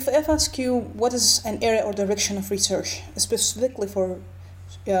 So if I ask you, what is an area or direction of research, specifically for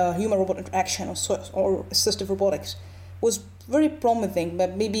human-robot interaction or assistive robotics, was very promising,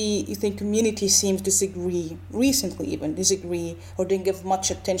 but maybe you think community seems disagree, recently even disagree, or didn't give much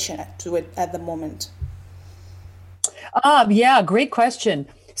attention to it at the moment? Yeah, great question.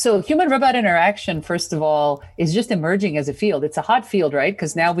 So human-robot interaction, first of all, is just emerging as a field. It's a hot field, right?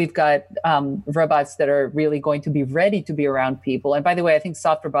 Because now we've got robots that are really going to be ready to be around people. And by the way, I think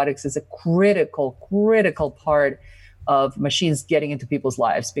soft robotics is a critical part of machines getting into people's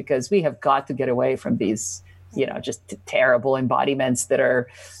lives, because we have got to get away from these, just terrible embodiments that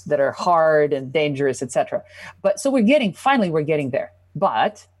are hard and dangerous, etc. But so we're getting there.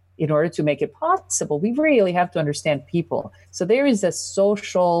 But in order to make it possible, we really have to understand people. So there is a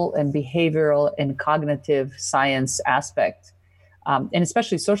social and behavioral and cognitive science aspect, and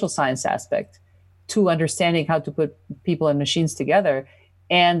especially social science aspect, to understanding how to put people and machines together.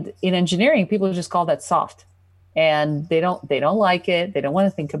 And in engineering, people just call that soft, and they don't like it. They don't want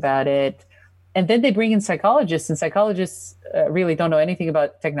to think about it. And then they bring in psychologists, and psychologists really don't know anything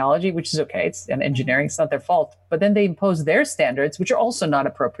about technology, which is okay. It's an engineering, it's not their fault. But then they impose their standards, which are also not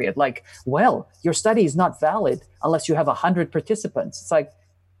appropriate. Like, well, your study is not valid unless you have 100 participants. It's like,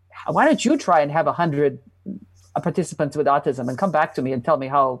 why don't you try and have 100 participants with autism and come back to me and tell me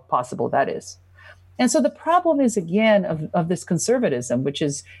how possible that is? And so the problem is, again, of this conservatism, which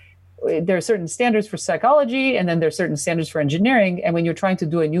is there are certain standards for psychology, and then there are certain standards for engineering. And when you're trying to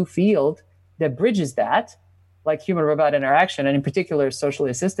do a new field that bridges that, like human robot interaction, and in particular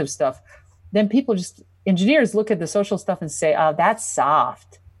socially assistive stuff, then engineers look at the social stuff and say, oh, that's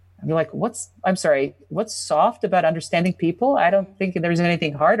soft. And you're like, what's soft about understanding people? I don't think there's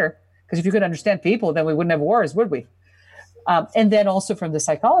anything harder, because if you could understand people, then we wouldn't have wars, would we? And then also from the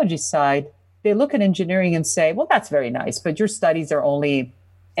psychology side, they look at engineering and say, well, that's very nice, but your studies are only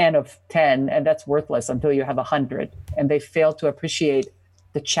N of 10, and that's worthless until you have 100. And they fail to appreciate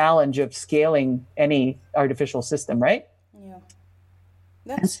the challenge of scaling any artificial system, right?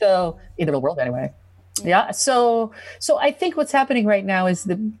 Yeah. And so, in the real world anyway. Yeah. So I think what's happening right now is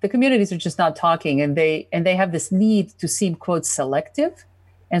the communities are just not talking, and they have this need to seem, quote, selective.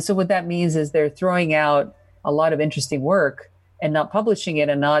 And so what that means is they're throwing out a lot of interesting work and not publishing it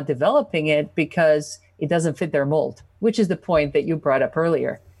and not developing it because it doesn't fit their mold, which is the point that you brought up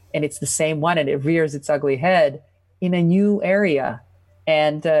earlier. And it's the same one, and it rears its ugly head in a new area.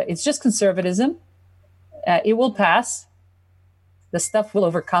 And it's just conservatism. It will pass. The stuff will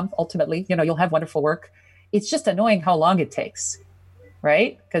overcome ultimately. You'll have wonderful work. It's just annoying how long it takes,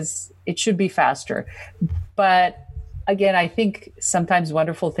 right? Because it should be faster. But again, I think sometimes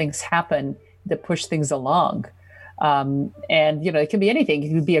wonderful things happen that push things along. And, it can be anything.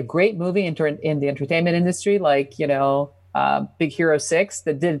 It could be a great movie in the entertainment industry, like, Big Hero 6,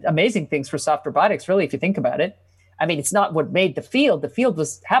 that did amazing things for soft robotics, really, if you think about it. I mean, it's not what made the field. The field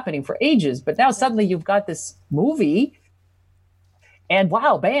was happening for ages, but now suddenly you've got this movie, and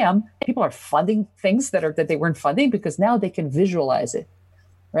wow, bam, people are funding things that they weren't funding because now they can visualize it,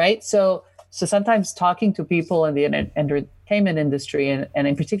 right? So sometimes talking to people in the entertainment industry, and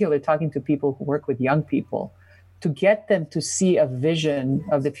in particular talking to people who work with young people, to get them to see a vision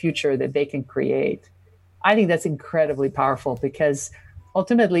of the future that they can create, I think that's incredibly powerful, because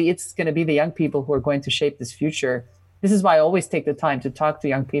ultimately it's going to be the young people who are going to shape this future. This is why I always take the time to talk to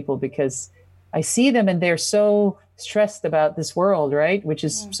young people, because I see them and they're so stressed about this world, right? Which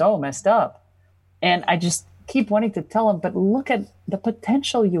is so messed up. And I just keep wanting to tell them, but look at the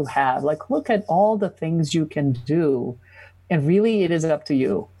potential you have. Like, look at all the things you can do. And really, it is up to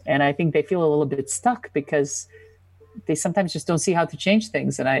you. And I think they feel a little bit stuck because they sometimes just don't see how to change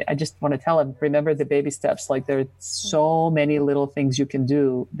things. And I just want to tell them, remember the baby steps. Like, there are so many little things you can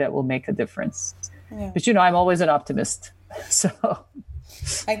do that will make a difference. Yeah. But, I'm always an optimist. So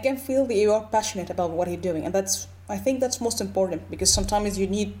I can feel that you are passionate about what you're doing. And I think that's most important, because sometimes you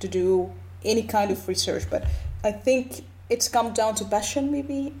need to do any kind of research. But I think it's come down to passion,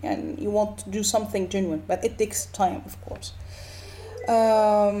 maybe, and you want to do something genuine. But it takes time, of course.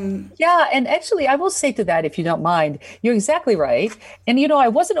 Yeah, and actually, I will say to that, if you don't mind, you're exactly right. And I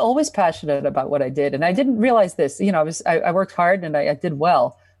wasn't always passionate about what I did, and I didn't realize this. I worked hard and I did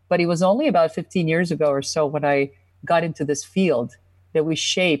well, but it was only about 15 years ago or so when I got into this field that we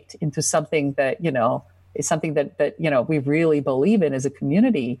shaped into something that is something that we really believe in as a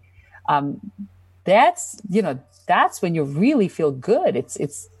community. That's when you really feel good.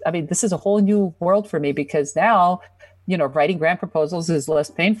 This is a whole new world for me, because now, writing grant proposals is less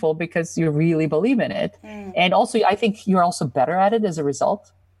painful because you really believe in it. And also, I think you're also better at it as a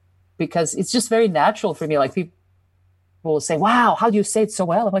result, because it's just very natural for me. Like, people will say, wow, how do you say it so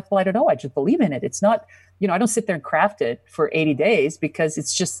well? I'm like, well, I don't know. I just believe in it. It's not, I don't sit there and craft it for 80 days because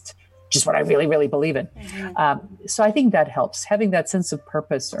it's just what I really, really believe in. So I think that helps. Having that sense of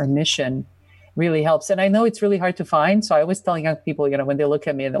purpose or mission really helps. And I know it's really hard to find. So I always tell young people, when they look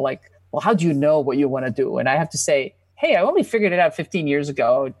at me and they're like, well, how do you know what you want to do? And I have to say, hey, I only figured it out 15 years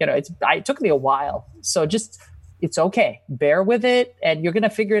ago. It took me a while. So it's okay. Bear with it, and you're going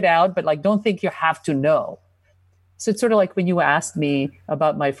to figure it out. But don't think you have to know. So it's sort of like when you asked me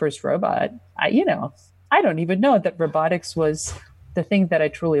about my first robot, I don't even know that robotics was the thing that I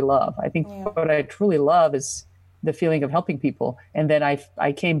truly love. I think what I truly love is the feeling of helping people. And then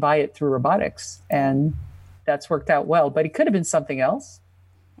I came by it through robotics, and that's worked out well. But it could have been something else.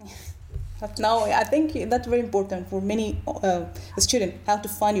 No, I think that's very important for many students, how to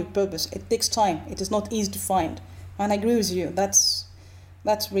find your purpose. It takes time. It is not easy to find. And I agree with you. That's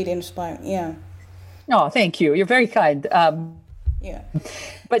really inspiring. Yeah. Oh, thank you. You're very kind. Yeah.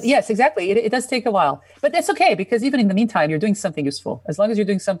 But yes, exactly. It does take a while. But that's okay, because even in the meantime, you're doing something useful. As long as you're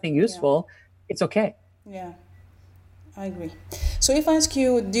doing something useful, it's okay. Yeah, I agree. So if I ask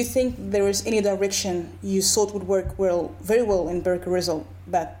you, do you think there is any direction you thought would work very well in Berkeley result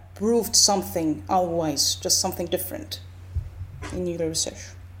that proved something otherwise, just something different in your research?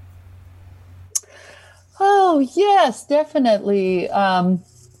 Oh, yes, definitely.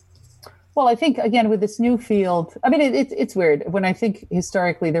 Well, I think, again, with this new field, I mean, it's weird. When I think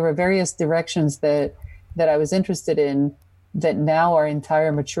historically, there were various directions that I was interested in that now are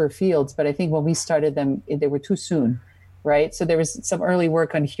entire mature fields. But I think when we started them, they were too soon, right? So there was some early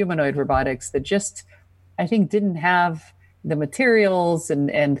work on humanoid robotics that just, I think, didn't have the materials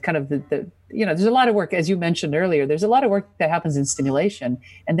and kind of the there's a lot of work, as you mentioned earlier, there's a lot of work that happens in simulation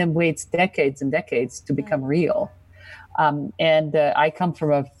and then waits decades and decades to become real. And I come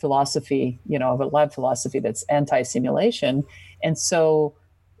from a philosophy, of a lab philosophy that's anti-simulation. And so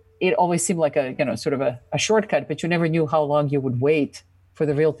it always seemed like sort of a shortcut, but you never knew how long you would wait for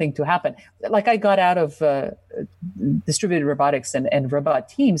the real thing to happen. Like I got out of distributed robotics and robot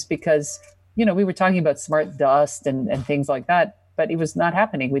teams because, we were talking about smart dust and things like that, but it was not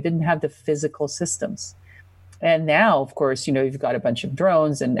happening. We didn't have the physical systems. And now, of course, you've got a bunch of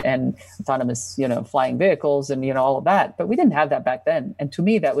drones and autonomous, flying vehicles and, all of that. But we didn't have that back then. And to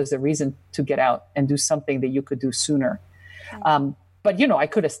me, that was a reason to get out and do something that you could do sooner. But, I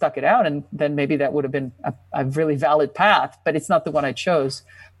could have stuck it out and then maybe that would have been a really valid path, but it's not the one I chose.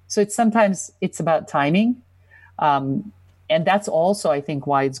 So sometimes it's about timing. And that's also, I think,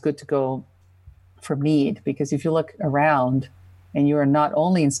 why it's good to go for need, because if you look around and you are not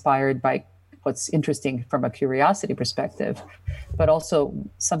only inspired by what's interesting from a curiosity perspective, but also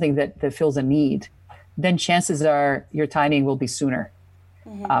something that fills a need, then chances are your timing will be sooner.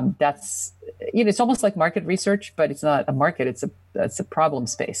 That's, it's almost like market research, but it's not a market. It's a problem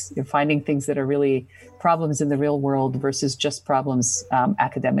space. You're finding things that are really problems in the real world versus just problems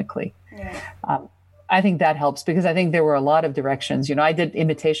academically. Yeah. I think that helps because I think there were a lot of directions. I did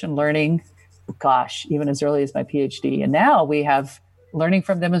imitation learning, even as early as my PhD. And now we have learning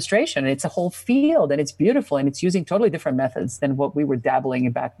from demonstration. It's a whole field and it's beautiful and it's using totally different methods than what we were dabbling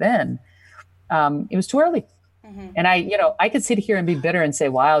in back then. It was too early. And I could sit here and be bitter and say,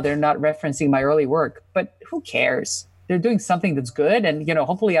 wow, they're not referencing my early work, but who cares? They're doing something that's good. And,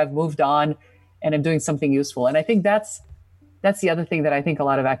 hopefully I've moved on and I'm doing something useful. And I think that's the other thing that I think a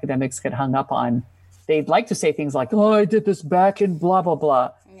lot of academics get hung up on. They'd like to say things like, oh, I did this back in blah, blah,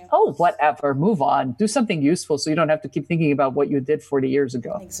 blah. Yeah. Oh, whatever, move on. Do something useful so you don't have to keep thinking about what you did 40 years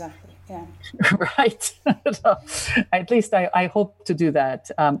ago. Exactly, yeah. Right. So, at least I hope to do that.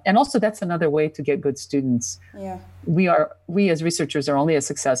 And also that's another way to get good students. Yeah. We as researchers are only as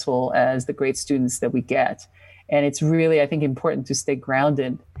successful as the great students that we get. And it's really, I think, important to stay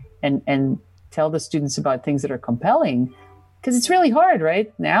grounded and tell the students about things that are compelling. Because it's really hard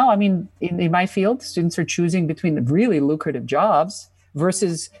right now. I mean, in my field, students are choosing between really lucrative jobs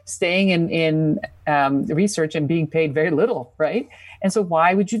versus staying in research and being paid very little, right? And so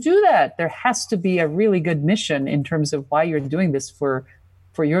why would you do that? There has to be a really good mission in terms of why you're doing this for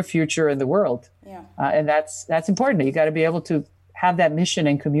your future in the world. Yeah. And that's important. You got to be able to have that mission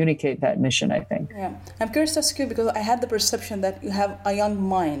and communicate that mission, I think. Yeah. I'm curious to ask you because I had the perception that you have a young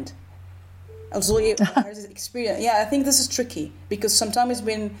mind. Also, experience. Yeah, I think this is tricky because sometimes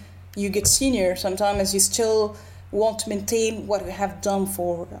when you get senior, sometimes you still want to maintain what you have done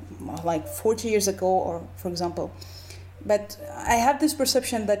for like 40 years ago, or for example. But I have this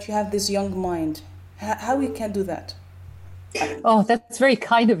perception that you have this young mind. How you can do that? Oh, that's very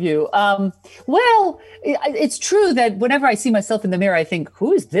kind of you. Well, it's true that whenever I see myself in the mirror, I think,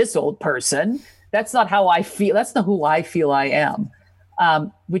 who is this old person? That's not how I feel. That's not who I feel I am.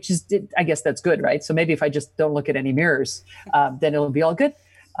 Which is, I guess that's good, right? So maybe if I just don't look at any mirrors, then it'll be all good.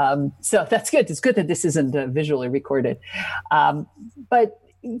 So that's good. It's good that this isn't visually recorded. But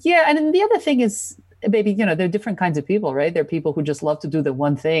yeah, and then the other thing is maybe, there are different kinds of people, right? There are people who just love to do the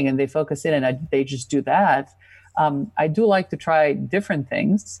one thing and they focus in and they just do that. I do like to try different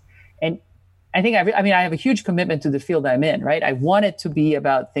things. And I think, I have a huge commitment to the field I'm in, right? I want it to be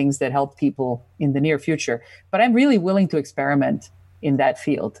about things that help people in the near future, but I'm really willing to experiment in that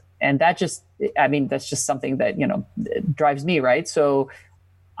field. And that's just something that, drives me, right? So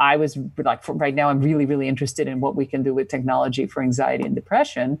I was like, right now, I'm really, really interested in what we can do with technology for anxiety and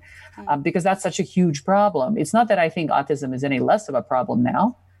depression, because that's such a huge problem. It's not that I think autism is any less of a problem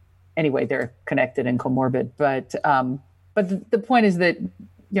now. Anyway, they're connected and comorbid, but the point is that,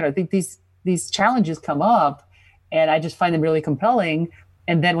 these challenges come up and I just find them really compelling.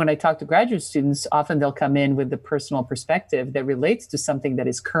 And then when I talk to graduate students, often they'll come in with the personal perspective that relates to something that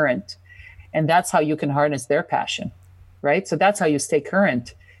is current. And that's how you can harness their passion, right? So that's how you stay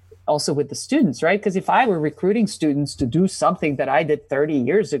current also with the students, right? Because if I were recruiting students to do something that I did 30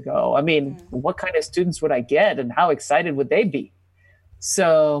 years ago, what kind of students would I get and how excited would they be?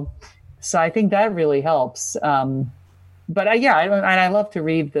 So I think that really helps. But I love to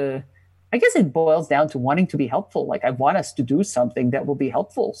read the I guess it boils down to wanting to be helpful. Like, I want us to do something that will be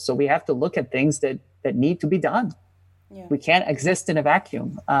helpful. So we have to look at things that need to be done. Yeah. We can't exist in a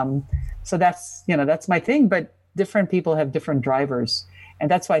vacuum. So that's my thing, but different people have different drivers. And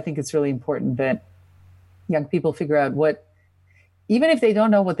that's why I think it's really important that young people figure out even if they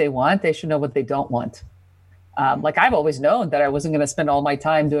don't know what they want, they should know what they don't want. Like, I've always known that I wasn't going to spend all my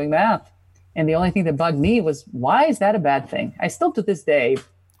time doing math. And the only thing that bugged me was, why is that a bad thing? I still to this day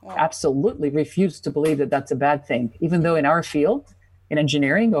absolutely refuse to believe that that's a bad thing, even though in our field, in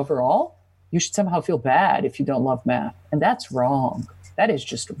engineering overall, you should somehow feel bad if you don't love math. And that's wrong. That is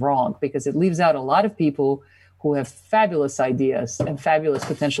just wrong, because it leaves out a lot of people who have fabulous ideas and fabulous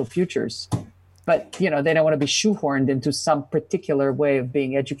potential futures. But, they don't want to be shoehorned into some particular way of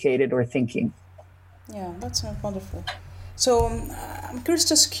being educated or thinking. Yeah, that's wonderful. So I'm curious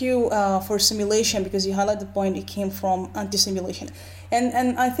to ask you for simulation, because you highlight the point it came from anti-simulation.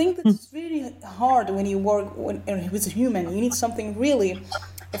 And I think that's really hard when you work with a human. You need something really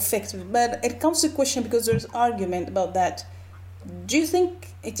effective. But it comes to question, because there's argument about that. Do you think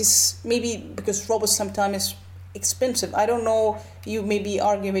it is maybe because robots sometimes is expensive? I don't know. You maybe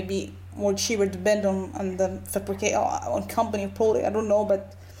argue maybe more cheaper, depend on the fabricate on company product. I don't know,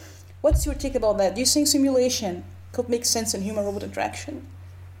 but what's your take about that? Do you think simulation could make sense in human-robot interaction?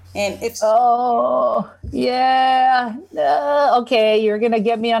 And if so, okay, you're gonna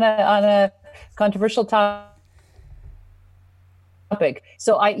get me on a controversial topic.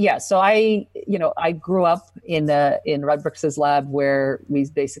 So I grew up in Rudbrooks's lab, where we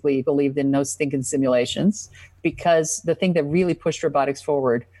basically believed in no stinking simulations, because the thing that really pushed robotics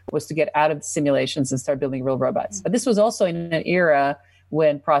forward was to get out of the simulations and start building real robots. But this was also in an era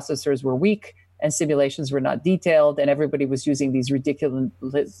when processors were weak and simulations were not detailed, and everybody was using these ridiculous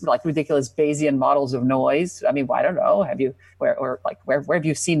Bayesian models of noise. I mean, I don't know. Where have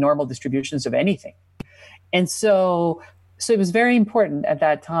you seen normal distributions of anything? And so it was very important at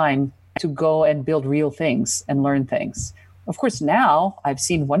that time to go and build real things and learn things. Of course, now I've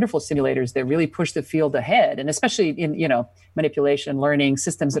seen wonderful simulators that really push the field ahead, and especially in manipulation, learning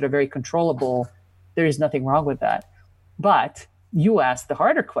systems that are very controllable. There is nothing wrong with that. But you asked the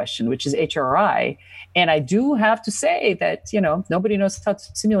harder question, which is HRI. And I do have to say that, nobody knows how to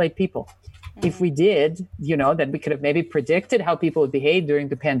simulate people. If we did, then we could have maybe predicted how people would behave during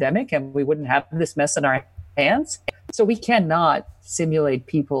the pandemic, and we wouldn't have this mess in our hands. So we cannot simulate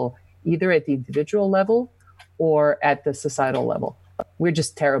people either at the individual level or at the societal level. We're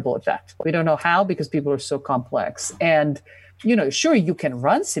just terrible at that. We don't know how, because people are so complex. And sure, you can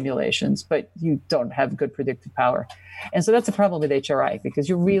run simulations, but you don't have good predictive power. And so that's a problem with HRI, because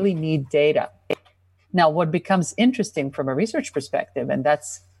you really need data. Now, what becomes interesting from a research perspective, and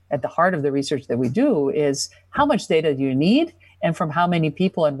that's at the heart of the research that we do, is how much data do you need, and from how many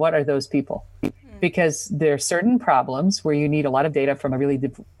people, and what are those people? Because there are certain problems where you need a lot of data from a really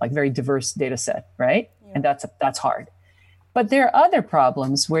very diverse data set, right? Yeah. And that's hard. But there are other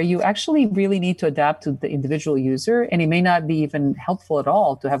problems where you actually really need to adapt to the individual user, and it may not be even helpful at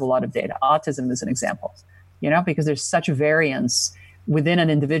all to have a lot of data. Autism is an example, because there's such variance within an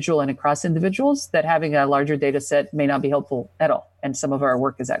individual and across individuals that having a larger data set may not be helpful at all. And some of our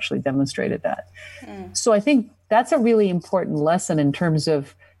work has actually demonstrated that. So I think that's a really important lesson in terms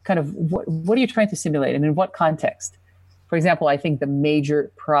of kind of what are you trying to simulate, and in what context? For example, I think the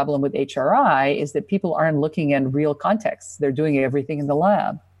major problem with HRI is that people aren't looking at real contexts. They're doing everything in the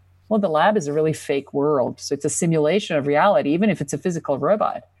lab. Well, the lab is a really fake world. So it's a simulation of reality, even if it's a physical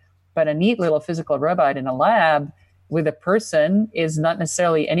robot. But a neat little physical robot in a lab with a person is not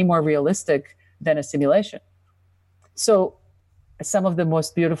necessarily any more realistic than a simulation. So some of the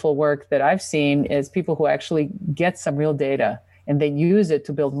most beautiful work that I've seen is people who actually get some real data and they use it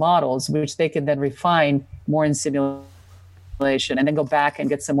to build models, which they can then refine more in simulation, and then go back and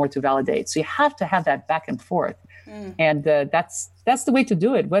get some more to validate. So you have to have that back and forth. And that's the way to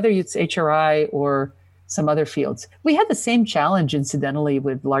do it, whether it's HRI or some other fields. We had the same challenge, incidentally,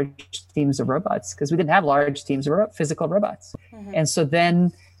 with large teams of robots, because we didn't have large teams of physical robots. And so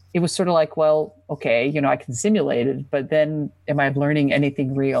then it was sort of like, well, okay, I can simulate it, but then am I learning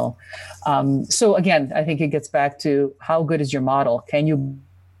anything real? So again, I think it gets back to how good is your model? Can you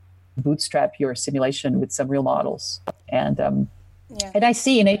bootstrap your simulation with some real models? And I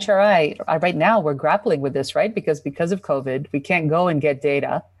see in HRI right now we're grappling with this, right? Because of COVID, we can't go and get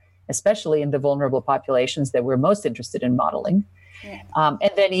data, especially in the vulnerable populations that we're most interested in modeling.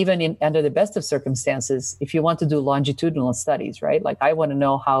 And then even under the best of circumstances, if you want to do longitudinal studies, right? Like I want to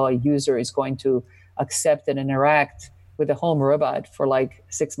know how a user is going to accept and interact with a home robot for like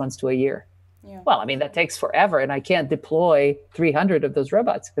 6 months to a year. Yeah. Well, I mean, that takes forever, and I can't deploy 300 of those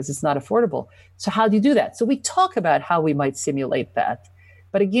robots because it's not affordable. So how do you do that? So we talk about how we might simulate that.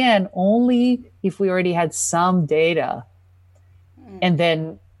 But again, only if we already had some data. And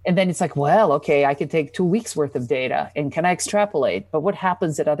then it's like, well, okay, I could take 2 weeks worth of data, and can I extrapolate? But what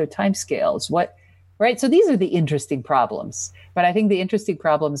happens at other timescales? Right? So these are the interesting problems. But I think the interesting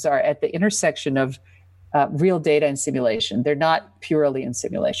problems are at the intersection of real data and simulation. They're not purely in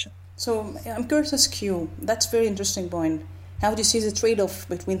simulation. So I'm curious to ask you, that's a very interesting point. How do you see the trade-off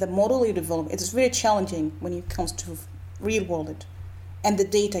between the model you develop? It is very challenging when it comes to real world and the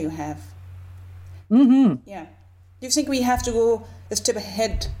data you have. Mm-hmm. Yeah. Do you think we have to go a step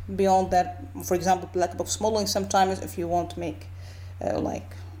ahead beyond that? For example, black box modeling sometimes if you want to make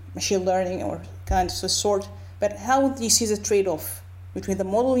like machine learning or kind of a sort. But how do you see the trade-off between the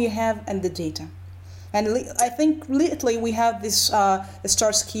model you have and the data? And I think lately we have this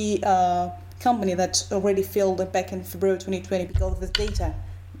Starsky company that already failed back in February 2020 because of the data.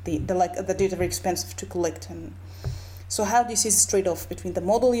 The data very expensive to collect. And so how do you see this trade-off between the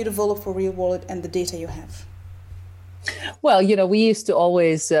model you develop for real world and the data you have? Well, we used to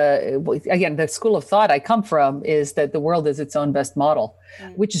always, again, the school of thought I come from is that the world is its own best model,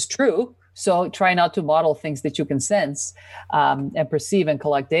 which is true. So try not to model things that you can sense and perceive and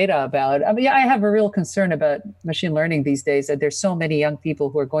collect data about. I mean, I have a real concern about machine learning these days, that there's so many young people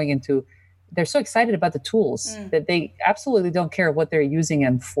who are they're so excited about the tools that they absolutely don't care what they're using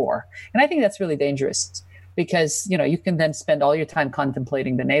them for. And I think that's really dangerous because, you can then spend all your time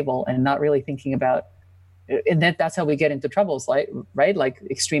contemplating the navel and not really thinking about, and that's how we get into troubles, right? Like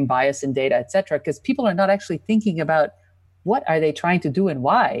extreme bias in data, et cetera, because people are not actually thinking about what are they trying to do and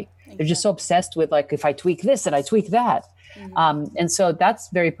why. Exactly. They're just so obsessed with like, if I tweak this and I tweak that. Mm-hmm. And so that's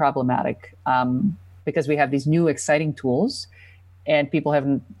very problematic because we have these new exciting tools and people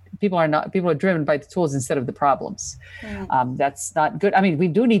are driven by the tools instead of the problems. Mm-hmm. That's not good. I mean, we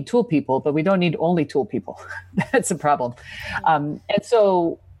do need tool people, but we don't need only tool people. That's a problem. Mm-hmm. And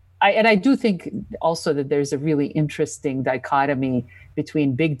so I do think also that there's a really interesting dichotomy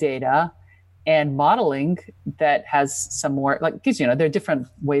between big data and modeling that has some more, like, because, there are different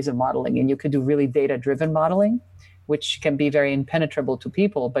ways of modeling, and you could do really data-driven modeling, which can be very impenetrable to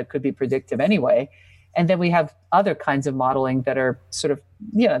people, but could be predictive anyway. And then we have other kinds of modeling that are sort of,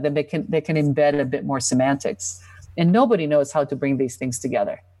 that they can embed a bit more semantics. And nobody knows how to bring these things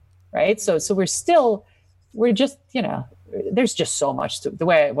together, right? So we're just, there's just so much the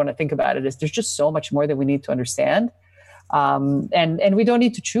way I want to think about it is there's just so much more that we need to understand. And we don't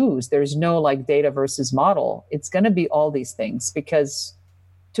need to choose. There's no like data versus model. It's going to be all these things because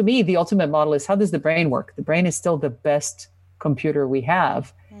to me, the ultimate model is how does the brain work? The brain is still the best computer we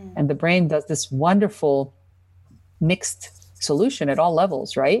have. And the brain does this wonderful mixed solution at all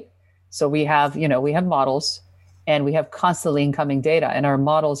levels, right? So we have models and we have constantly incoming data and our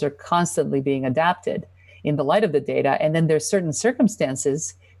models are constantly being adapted in the light of the data. And then there's certain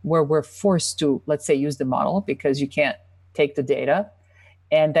circumstances where we're forced to, let's say, use the model because you can't take the data.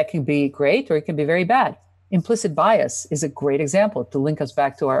 And that can be great or it can be very bad. Implicit bias is a great example to link us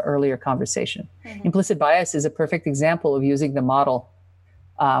back to our earlier conversation. Mm-hmm. Implicit bias is a perfect example of using the model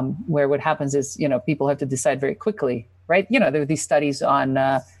where what happens is, people have to decide very quickly, right? There are these studies on,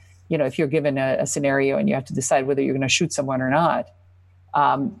 if you're given a scenario and you have to decide whether you're going to shoot someone or not,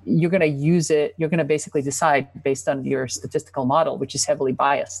 you're going to use it. You're going to basically decide based on your statistical model, which is heavily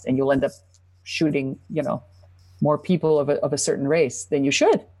biased, and you'll end up shooting, more people of a certain race than you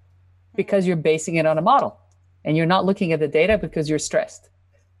should because you're basing it on a model and you're not looking at the data because you're stressed.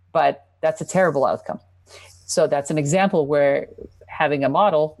 But that's a terrible outcome. So that's an example where having a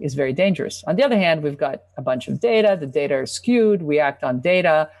model is very dangerous. On the other hand, we've got a bunch of data. The data are skewed. We act on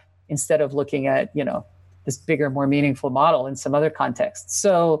data instead of looking at, this bigger, more meaningful model in some other context.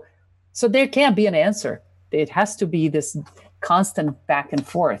 So there can't be an answer. It has to be this constant back and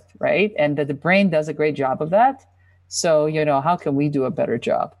forth, right? And the brain does a great job of that. So, how can we do a better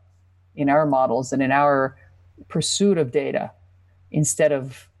job in our models and in our pursuit of data instead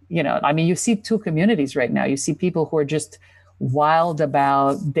of, you see two communities right now. You see people who are just wild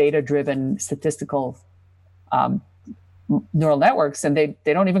about data-driven statistical neural networks, and they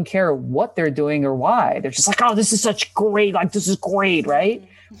don't even care what they're doing or why. They're just like, oh, this is great, right?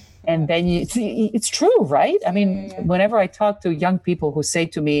 And then it's true, right? I mean, whenever I talk to young people who say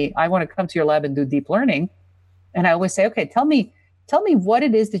to me, I want to come to your lab and do deep learning, and I always say, okay, tell me what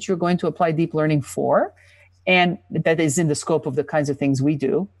it is that you're going to apply deep learning for, and that is in the scope of the kinds of things we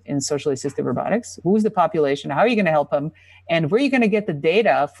do in socially assisted robotics. Who's the population? How are you going to help them? And where are you going to get the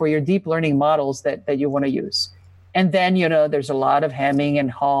data for your deep learning models that you want to use? And then, there's a lot of hemming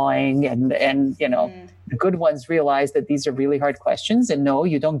and hawing and the good ones realize that these are really hard questions. And no,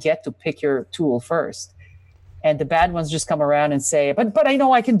 you don't get to pick your tool first. And the bad ones just come around and say, but I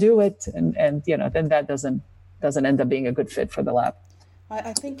know I can do it. And then that doesn't end up being a good fit for the lab.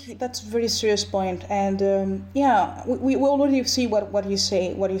 I think that's a very serious point. And we already see what you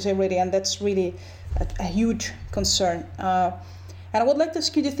say already. And that's really a huge concern. And I would like to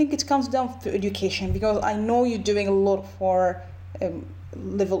ask you, do you think it comes down to education? Because I know you're doing a lot for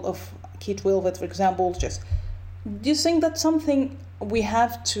level of K-12, for example. Do you think that's something we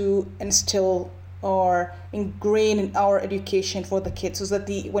have to instill or ingrain in our education for the kids, so that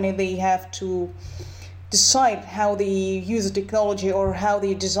when they have to decide how they use the technology or how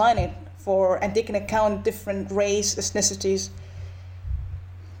they design it and take into account different race, ethnicities?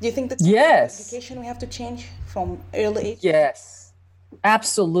 Do you think that's education we have to change from early age? Yes.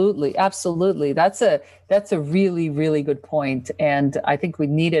 Absolutely. That's a really, really good point. And I think we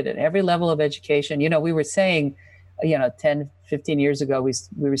need it at every level of education. We were saying, 10, 15 years ago, we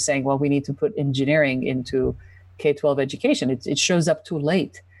were saying, well, we need to put engineering into K-12 education. It shows up too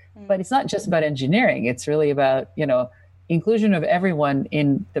late. But it's not just about engineering. It's really about, inclusion of everyone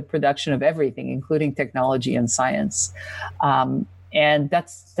in the production of everything, including technology and science. And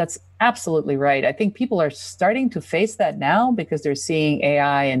that's absolutely right. I think people are starting to face that now because they're seeing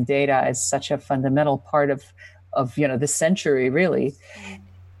AI and data as such a fundamental part of this century, really.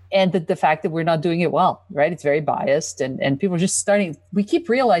 And the fact that we're not doing it well, right? It's very biased, and people are just we keep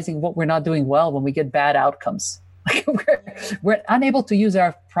realizing what we're not doing well when we get bad outcomes. We're unable to use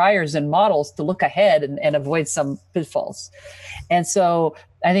our priors and models to look ahead and avoid some pitfalls. And so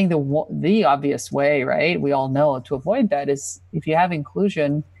I think the obvious way, right, we all know, to avoid that is if you have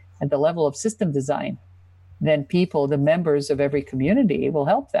inclusion at the level of system design, then the members of every community will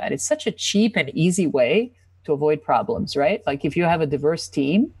help that. It's such a cheap and easy way to avoid problems, right? Like if you have a diverse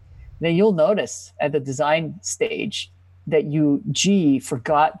team, then you'll notice at the design stage that you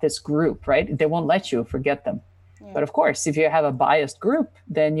forgot this group, right? They won't let you forget them. Yeah. But of course, if you have a biased group,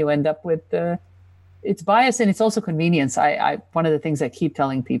 then you end up with it's bias, and it's also convenience. One of the things I keep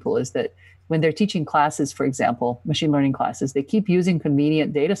telling people is that when they're teaching classes, for example, machine learning classes, they keep using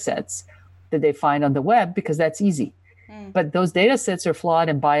convenient data sets that they find on the web because that's easy. But those data sets are flawed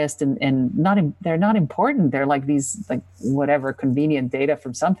and biased and they're not important. They're like these, whatever, convenient data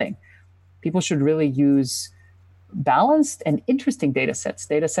from something. People should really use balanced and interesting data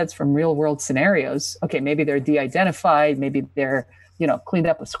sets from real world scenarios. Okay, maybe they're de-identified, maybe they're cleaned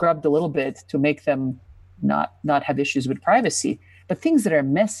up, scrubbed a little bit to make them not have issues with privacy, but things that are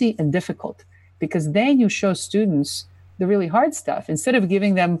messy and difficult, because then you show students the really hard stuff instead of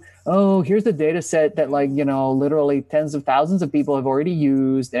giving them, oh, here's the data set that literally tens of thousands of people have already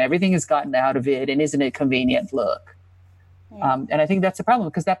used and everything has gotten out of it, and isn't it convenient? Look. Yeah. And I think that's a problem,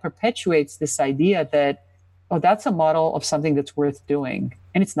 because that perpetuates this idea that, oh, that's a model of something that's worth doing.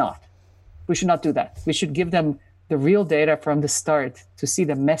 And it's not. We should not do that. We should give them the real data from the start to see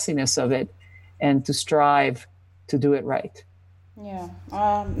the messiness of it and to strive to do it right. Yeah,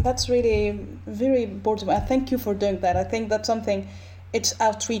 that's really very important. And thank you for doing that. I think that's something, it's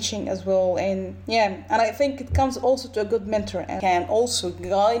outreaching as well. And I think it comes also to a good mentor and can also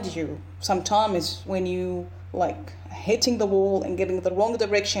guide you sometimes when you hitting the wall and getting the wrong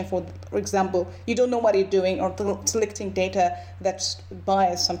direction. For example, you don't know what you're doing, or selecting data that's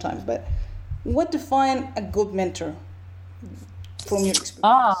biased sometimes. But what define a good mentor from your experience?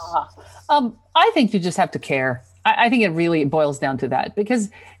 I think you just have to care. I think it really boils down to that, because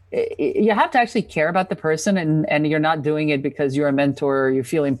you have to actually care about the person, and you're not doing it because you're a mentor or you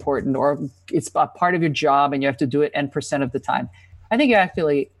feel important or it's a part of your job and you have to do it N% of the time. I think you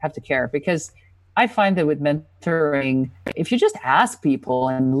actually have to care, because I find that with mentoring, if you just ask people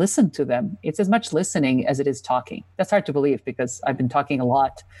and listen to them, it's as much listening as it is talking. That's hard to believe because I've been talking a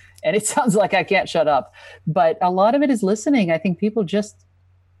lot and it sounds like I can't shut up. But a lot of it is listening. I think people just,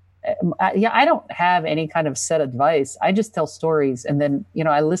 I don't have any kind of set advice. I just tell stories. And then,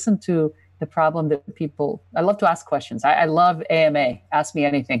 I listen to the problem that I love to ask questions. I love AMA, ask me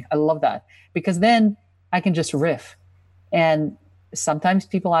anything. I love that, because then I can just riff. And sometimes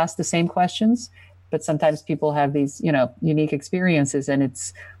people ask the same questions, but sometimes people have these, unique experiences, and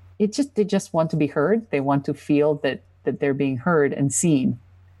they just want to be heard. They want to feel that they're being heard and seen.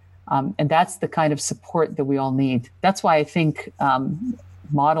 And that's the kind of support that we all need. That's why I think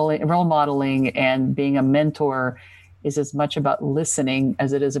role modeling and being a mentor is as much about listening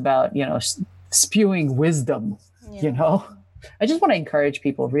as it is about, spewing wisdom, I just want to encourage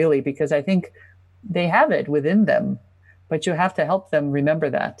people, really, because I think they have it within them. But you have to help them remember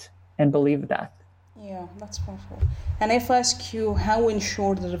that and believe that. Yeah, that's powerful. And if I ask you how we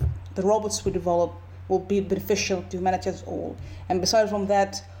ensure that the robots we develop will be beneficial to humanity as a whole, and besides from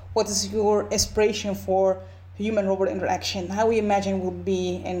that, what is your aspiration for human-robot interaction? How we imagine will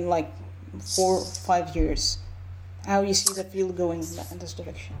be in like 4 or 5 years? How you see the field going in this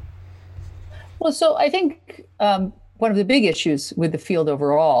direction? Well, so I think one of the big issues with the field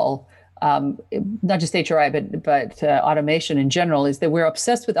overall, not just HRI, but automation in general, is that we're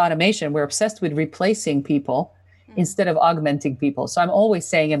obsessed with automation. We're obsessed with replacing people instead of augmenting people. So I'm always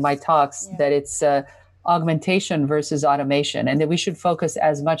saying in my talks that it's augmentation versus automation, and that we should focus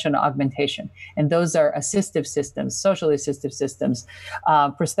as much on augmentation. And those are assistive systems, socially assistive systems,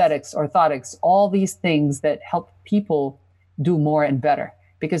 prosthetics, orthotics, all these things that help people do more and better.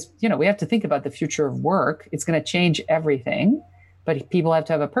 Because, we have to think about the future of work. It's going to change everything, but people have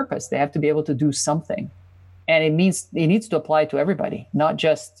to have a purpose. They have to be able to do something. And it needs to apply to everybody, not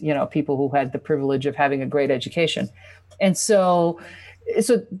just, people who had the privilege of having a great education. And so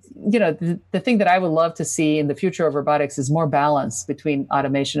the thing that I would love to see in the future of robotics is more balance between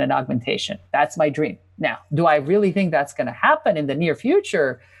automation and augmentation. That's my dream. Now, do I really think that's going to happen in the near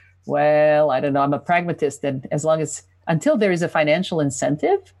future? Well, I don't know. I'm a pragmatist, and until there is a financial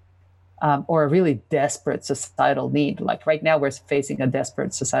incentive or a really desperate societal need, like right now we're facing a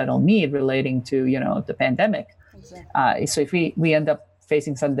desperate societal need relating to, the pandemic. Exactly. So if we end up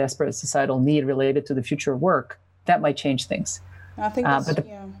facing some desperate societal need related to the future of work, that might change things. I think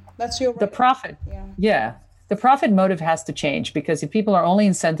that's your right. The profit. Yeah. The profit motive has to change, because if people are only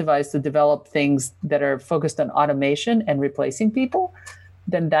incentivized to develop things that are focused on automation and replacing people,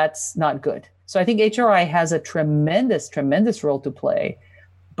 then that's not good. So I think HRI has a tremendous, tremendous role to play,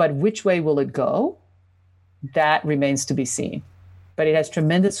 but which way will it go? That remains to be seen. But it has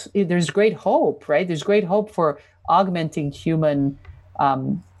there's great hope, right? There's great hope for augmenting human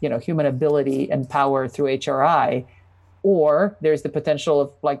ability and power through HRI, or there's the potential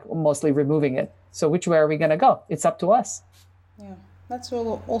of mostly removing it. So which way are we going to go? It's up to us. Yeah, that's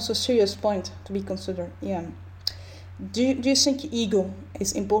also a serious point to be considered. Yeah. Do you think ego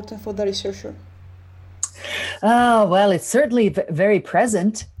is important for the researcher? Oh, well, it's certainly very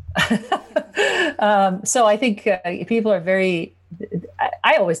present. So I think people are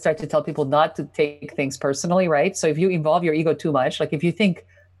I always try to tell people not to take things personally, right? So if you involve your ego too much, if you think,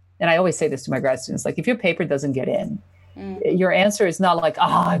 and I always say this to my grad students, if your paper doesn't get in, your answer is not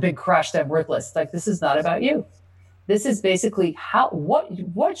I've been crushed, I'm worthless. This is not about you. This is basically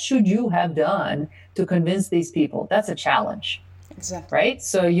what should you have done to convince these people? That's a challenge. Exactly. Right?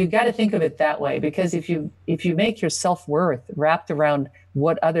 So you got to think of it that way, because if you make your self-worth wrapped around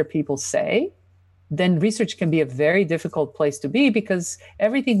what other people say, then research can be a very difficult place to be, because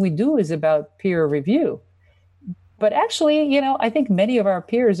everything we do is about peer review. But actually, I think many of our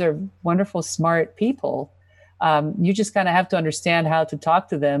peers are wonderful, smart people. You just kind of have to understand how to talk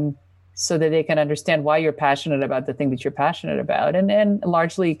to them so that they can understand why you're passionate about the thing that you're passionate about, and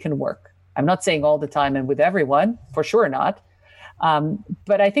largely can work. I'm not saying all the time and with everyone, for sure not.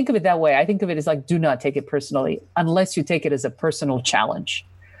 But I think of it that way. I think of it as do not take it personally, unless you take it as a personal challenge.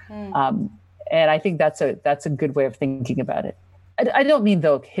 And I think that's a good way of thinking about it. I don't mean,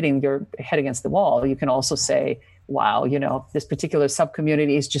 though, hitting your head against the wall. You can also say, wow, this particular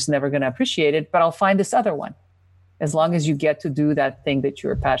subcommunity is just never going to appreciate it, but I'll find this other one, as long as you get to do that thing that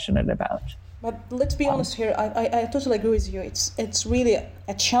you're passionate about. But let's be honest here. I totally agree with you. It's really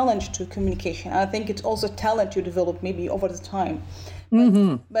a challenge to communication. I think it's also talent you develop maybe over the time.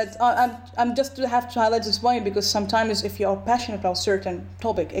 But I'm just to have to highlight this point, because sometimes if you are passionate about certain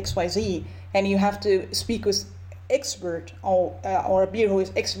topic XYZ, and you have to speak with expert or a peer who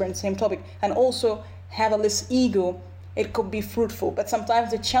is expert in the same topic, and also have a less ego, it could be fruitful. But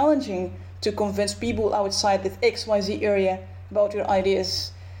sometimes it's challenging to convince people outside this XYZ area about your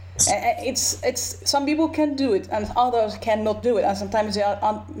ideas. It's some people can do it and others cannot do it, and sometimes they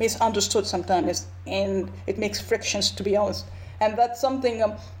are misunderstood sometimes, and it makes frictions, to be honest. And that's something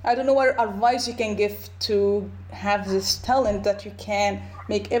I don't know what advice you can give to have this talent that you can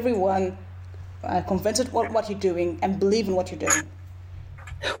make everyone convinced of what you're doing and believe in what you're doing.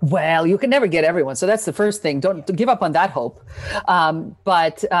 Well, you can never get everyone, so that's the first thing. Don't give up on that hope.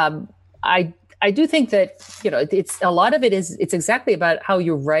 But I do think that, it's a lot of it's exactly about how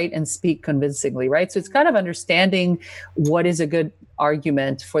you write and speak convincingly, right? So it's kind of understanding what is a good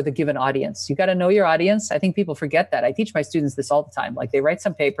argument for the given audience. You got to know your audience. I think people forget that. I teach my students this all the time. They write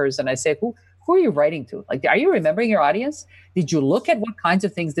some papers and I say, who are you writing to? Are you remembering your audience? Did you look at what kinds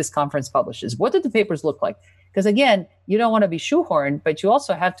of things this conference publishes? What did the papers look like? Because again, you don't want to be shoehorned, but you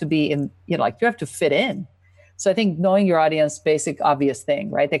also have to be you have to fit in. So I think knowing your audience, basic, obvious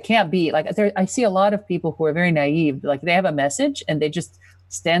thing, right? They can't be like, I see a lot of people who are very naive, like they have a message and they just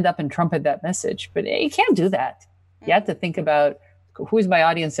stand up and trumpet that message, but you can't do that. You have to think about who is my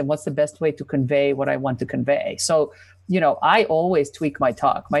audience and what's the best way to convey what I want to convey. So, I always tweak my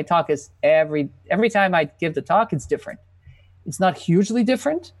talk. My talk is every time I give the talk, it's different. It's not hugely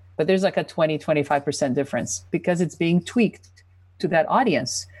different, but there's like a 20-25% difference because it's being tweaked to that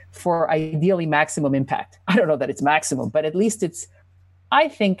audience for ideally maximum impact. I don't know that it's maximum, but at least I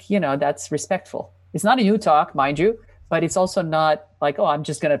think, that's respectful. It's not a new talk, mind you, but it's also not like, oh, I'm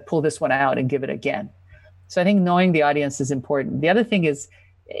just going to pull this one out and give it again. So I think knowing the audience is important. The other thing is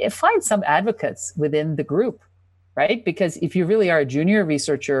find some advocates within the group, right? Because if you really are a junior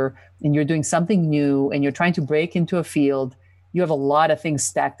researcher and you're doing something new and you're trying to break into a field, you have a lot of things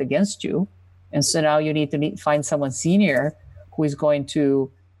stacked against you. And so now you need to find someone senior who is going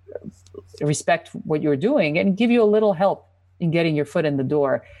to respect what you're doing and give you a little help in getting your foot in the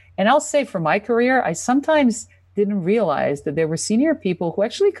door. And I'll say for my career, I sometimes didn't realize that there were senior people who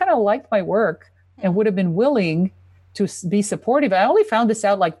actually kind of liked my work and would have been willing to be supportive. I only found this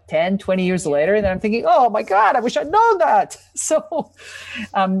out like 10, 20 years later. And I'm thinking, oh my God, I wish I'd known that. So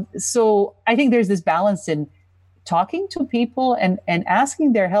I think there's this balance in talking to people and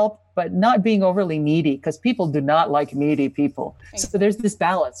asking their help, but not being overly needy, because people do not like needy people. So there's this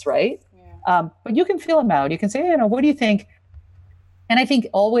balance, right? Yeah. But you can feel them out. You can say, what do you think? And I think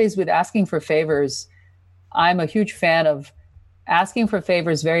always with asking for favors, I'm a huge fan of asking for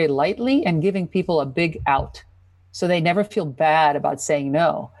favors very lightly and giving people a big out. So they never feel bad about saying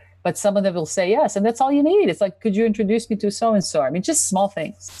no. But some of them will say yes, and that's all you need. It's like, could you introduce me to so-and-so? I mean, just small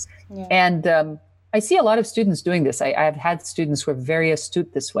things. Yeah. And I see a lot of students doing this. I've had students who are very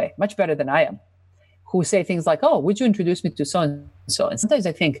astute this way, much better than I am, who say things like, oh, would you introduce me to so-and-so? And sometimes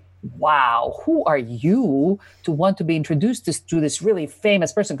I think, wow, who are you to want to be introduced to this really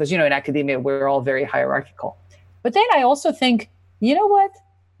famous person? Because, in academia, we're all very hierarchical. But then I also think, you know what?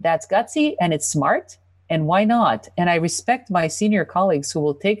 That's gutsy and it's smart. And why not? And I respect my senior colleagues who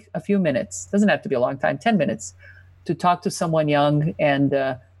will take a few minutes, doesn't have to be a long time, 10 minutes, to talk to someone young and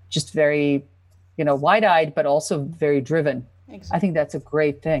just very, wide-eyed, but also very driven. Exactly. I think that's a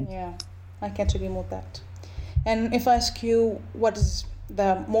great thing. Yeah, I can't agree more with that. And if I ask you, what is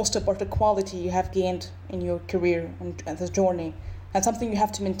the most important quality you have gained in your career and this journey, and something you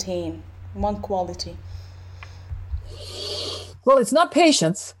have to maintain, one quality? Well, it's not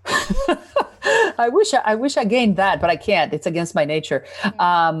patience. I wish I gained that, but I can't. It's against my nature.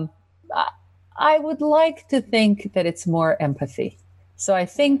 I would like to think that it's more empathy. So I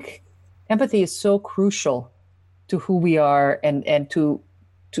think empathy is so crucial to who we are and to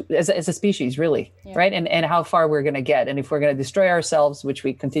as a species, really, yeah. Right? And how far we're going to get. And if we're going to destroy ourselves, which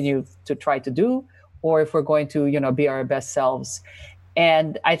we continue to try to do, or if we're going to, be our best selves.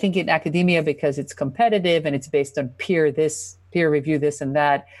 And I think in academia, because it's competitive and it's based on peer review, this and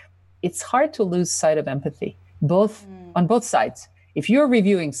that, it's hard to lose sight of empathy, on both sides. If you're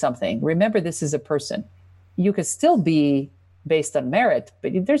reviewing something, remember this is a person. You could still be based on merit,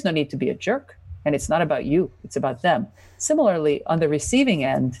 but there's no need to be a jerk. And it's not about you, it's about them. Similarly, on the receiving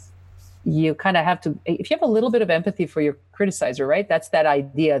end, you kind of have to, if you have a little bit of empathy for your criticizer, right? That's that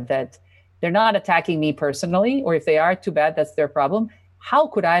idea that they're not attacking me personally, or if they are, too bad, that's their problem. How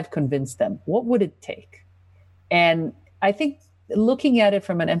could I have convinced them? What would it take? And I think looking at it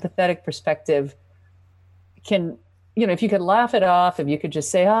from an empathetic perspective can, if you could laugh it off, if you could just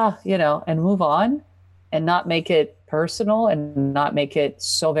say, and move on and not make it personal and not make it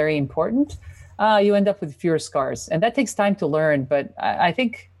so very important, you end up with fewer scars. And that takes time to learn. But I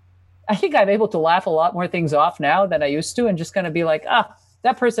think I'm able to laugh a lot more things off now than I used to, and just kind of be like,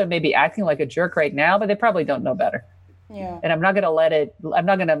 that person may be acting like a jerk right now, but they probably don't know better. Yeah. And I'm not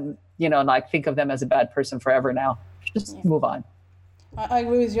going to think of them as a bad person forever now. Just move on. I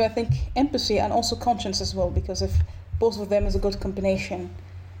agree with you. I think empathy and also conscience as well, because if both of them is a good combination,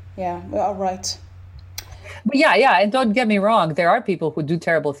 we are right. But yeah. And don't get me wrong. There are people who do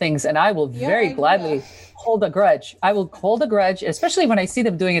terrible things, and I will very gladly hold a grudge. I will hold a grudge, especially when I see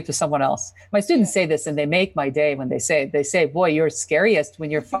them doing it to someone else. My students say this, and they make my day when they say, boy, you're scariest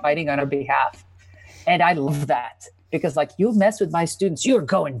when you're fighting on our behalf. And I love that. Because you mess with my students, you're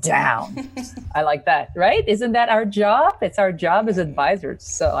going down. I like that, right? Isn't that our job? It's our job as advisors.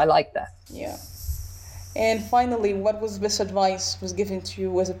 So I like that. Yeah. And finally, what was best advice was given to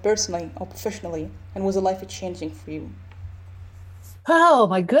you as a personally or professionally, and was a life changing for you? Oh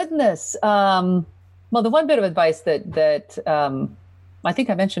my goodness. Well, the one bit of advice that I think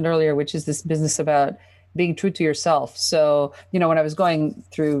I mentioned earlier, which is this business about being true to yourself. So, when I was going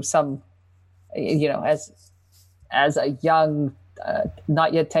through some, as as a young,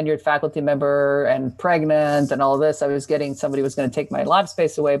 not yet tenured faculty member and pregnant and all this, somebody was going to take my lab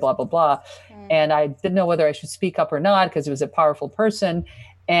space away, blah, blah, blah. And I didn't know whether I should speak up or not because it was a powerful person.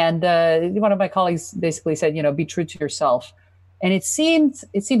 And one of my colleagues basically said, be true to yourself. And it seems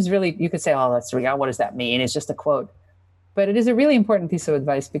really, you could say, oh, that's real. What does that mean? It's just a quote. But it is a really important piece of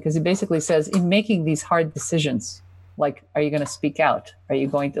advice because it basically says in making these hard decisions, like, are you going to speak out? Are you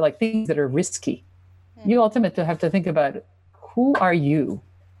going to, like, things that are risky? You ultimately have to think about, who are you?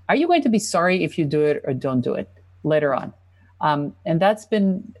 Are you going to be sorry if you do it or don't do it later on? And that's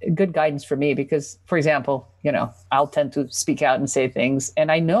been good guidance for me because, for example, I'll tend to speak out and say things.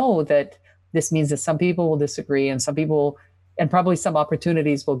 And I know that this means that some people will disagree and some people, and probably some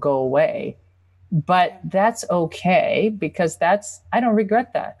opportunities will go away. But that's okay because I don't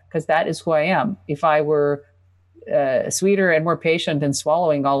regret that because that is who I am. If I were sweeter and more patient in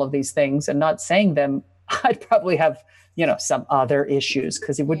swallowing all of these things and not saying them, I'd probably have, some other issues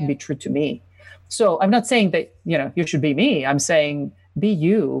because it wouldn't be true to me. So I'm not saying that, you should be me. I'm saying be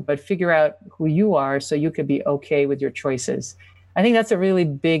you, but figure out who you are so you could be okay with your choices. I think that's a really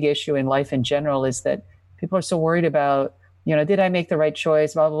big issue in life in general is that people are so worried about, did I make the right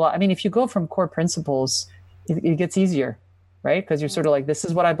choice, blah, blah, blah. I mean, if you go from core principles, it gets easier, right? Because you're sort of like, this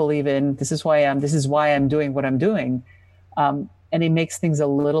is what I believe in. This is who I am. This is why I'm doing what I'm doing. And it makes things a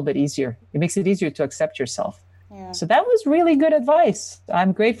little bit easier. It makes it easier to accept yourself. Yeah. So that was really good advice.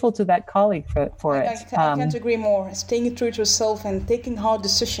 I'm grateful to that colleague for it. I can't agree more. Staying true to yourself and taking hard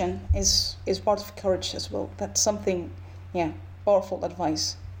decision is part of courage as well. That's something, powerful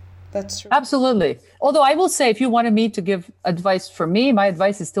advice. That's true. Absolutely. Although I will say, if you wanted me to give advice for me, my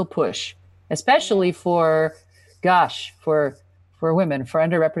advice is still push, especially for women, for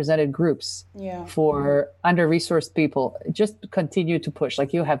underrepresented groups, for under-resourced people. Just continue to push.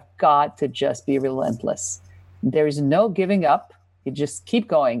 Like you have got to just be relentless. There is no giving up. You just keep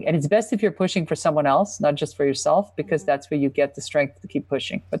going. And it's best if you're pushing for someone else, not just for yourself, because that's where you get the strength to keep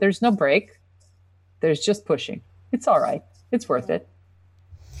pushing. But there's no break. There's just pushing. It's all right. It's worth it.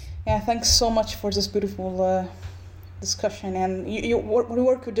 Yeah, thanks so much for this beautiful discussion and what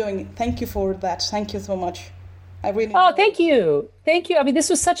work you're doing. Thank you for that. Thank you so much. I really. Oh, thank you. Thank you. I mean,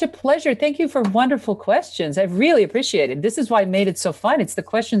 this was such a pleasure. Thank you for wonderful questions. I really appreciate it. This is why I made it so fun. It's the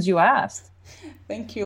questions you asked. Thank you.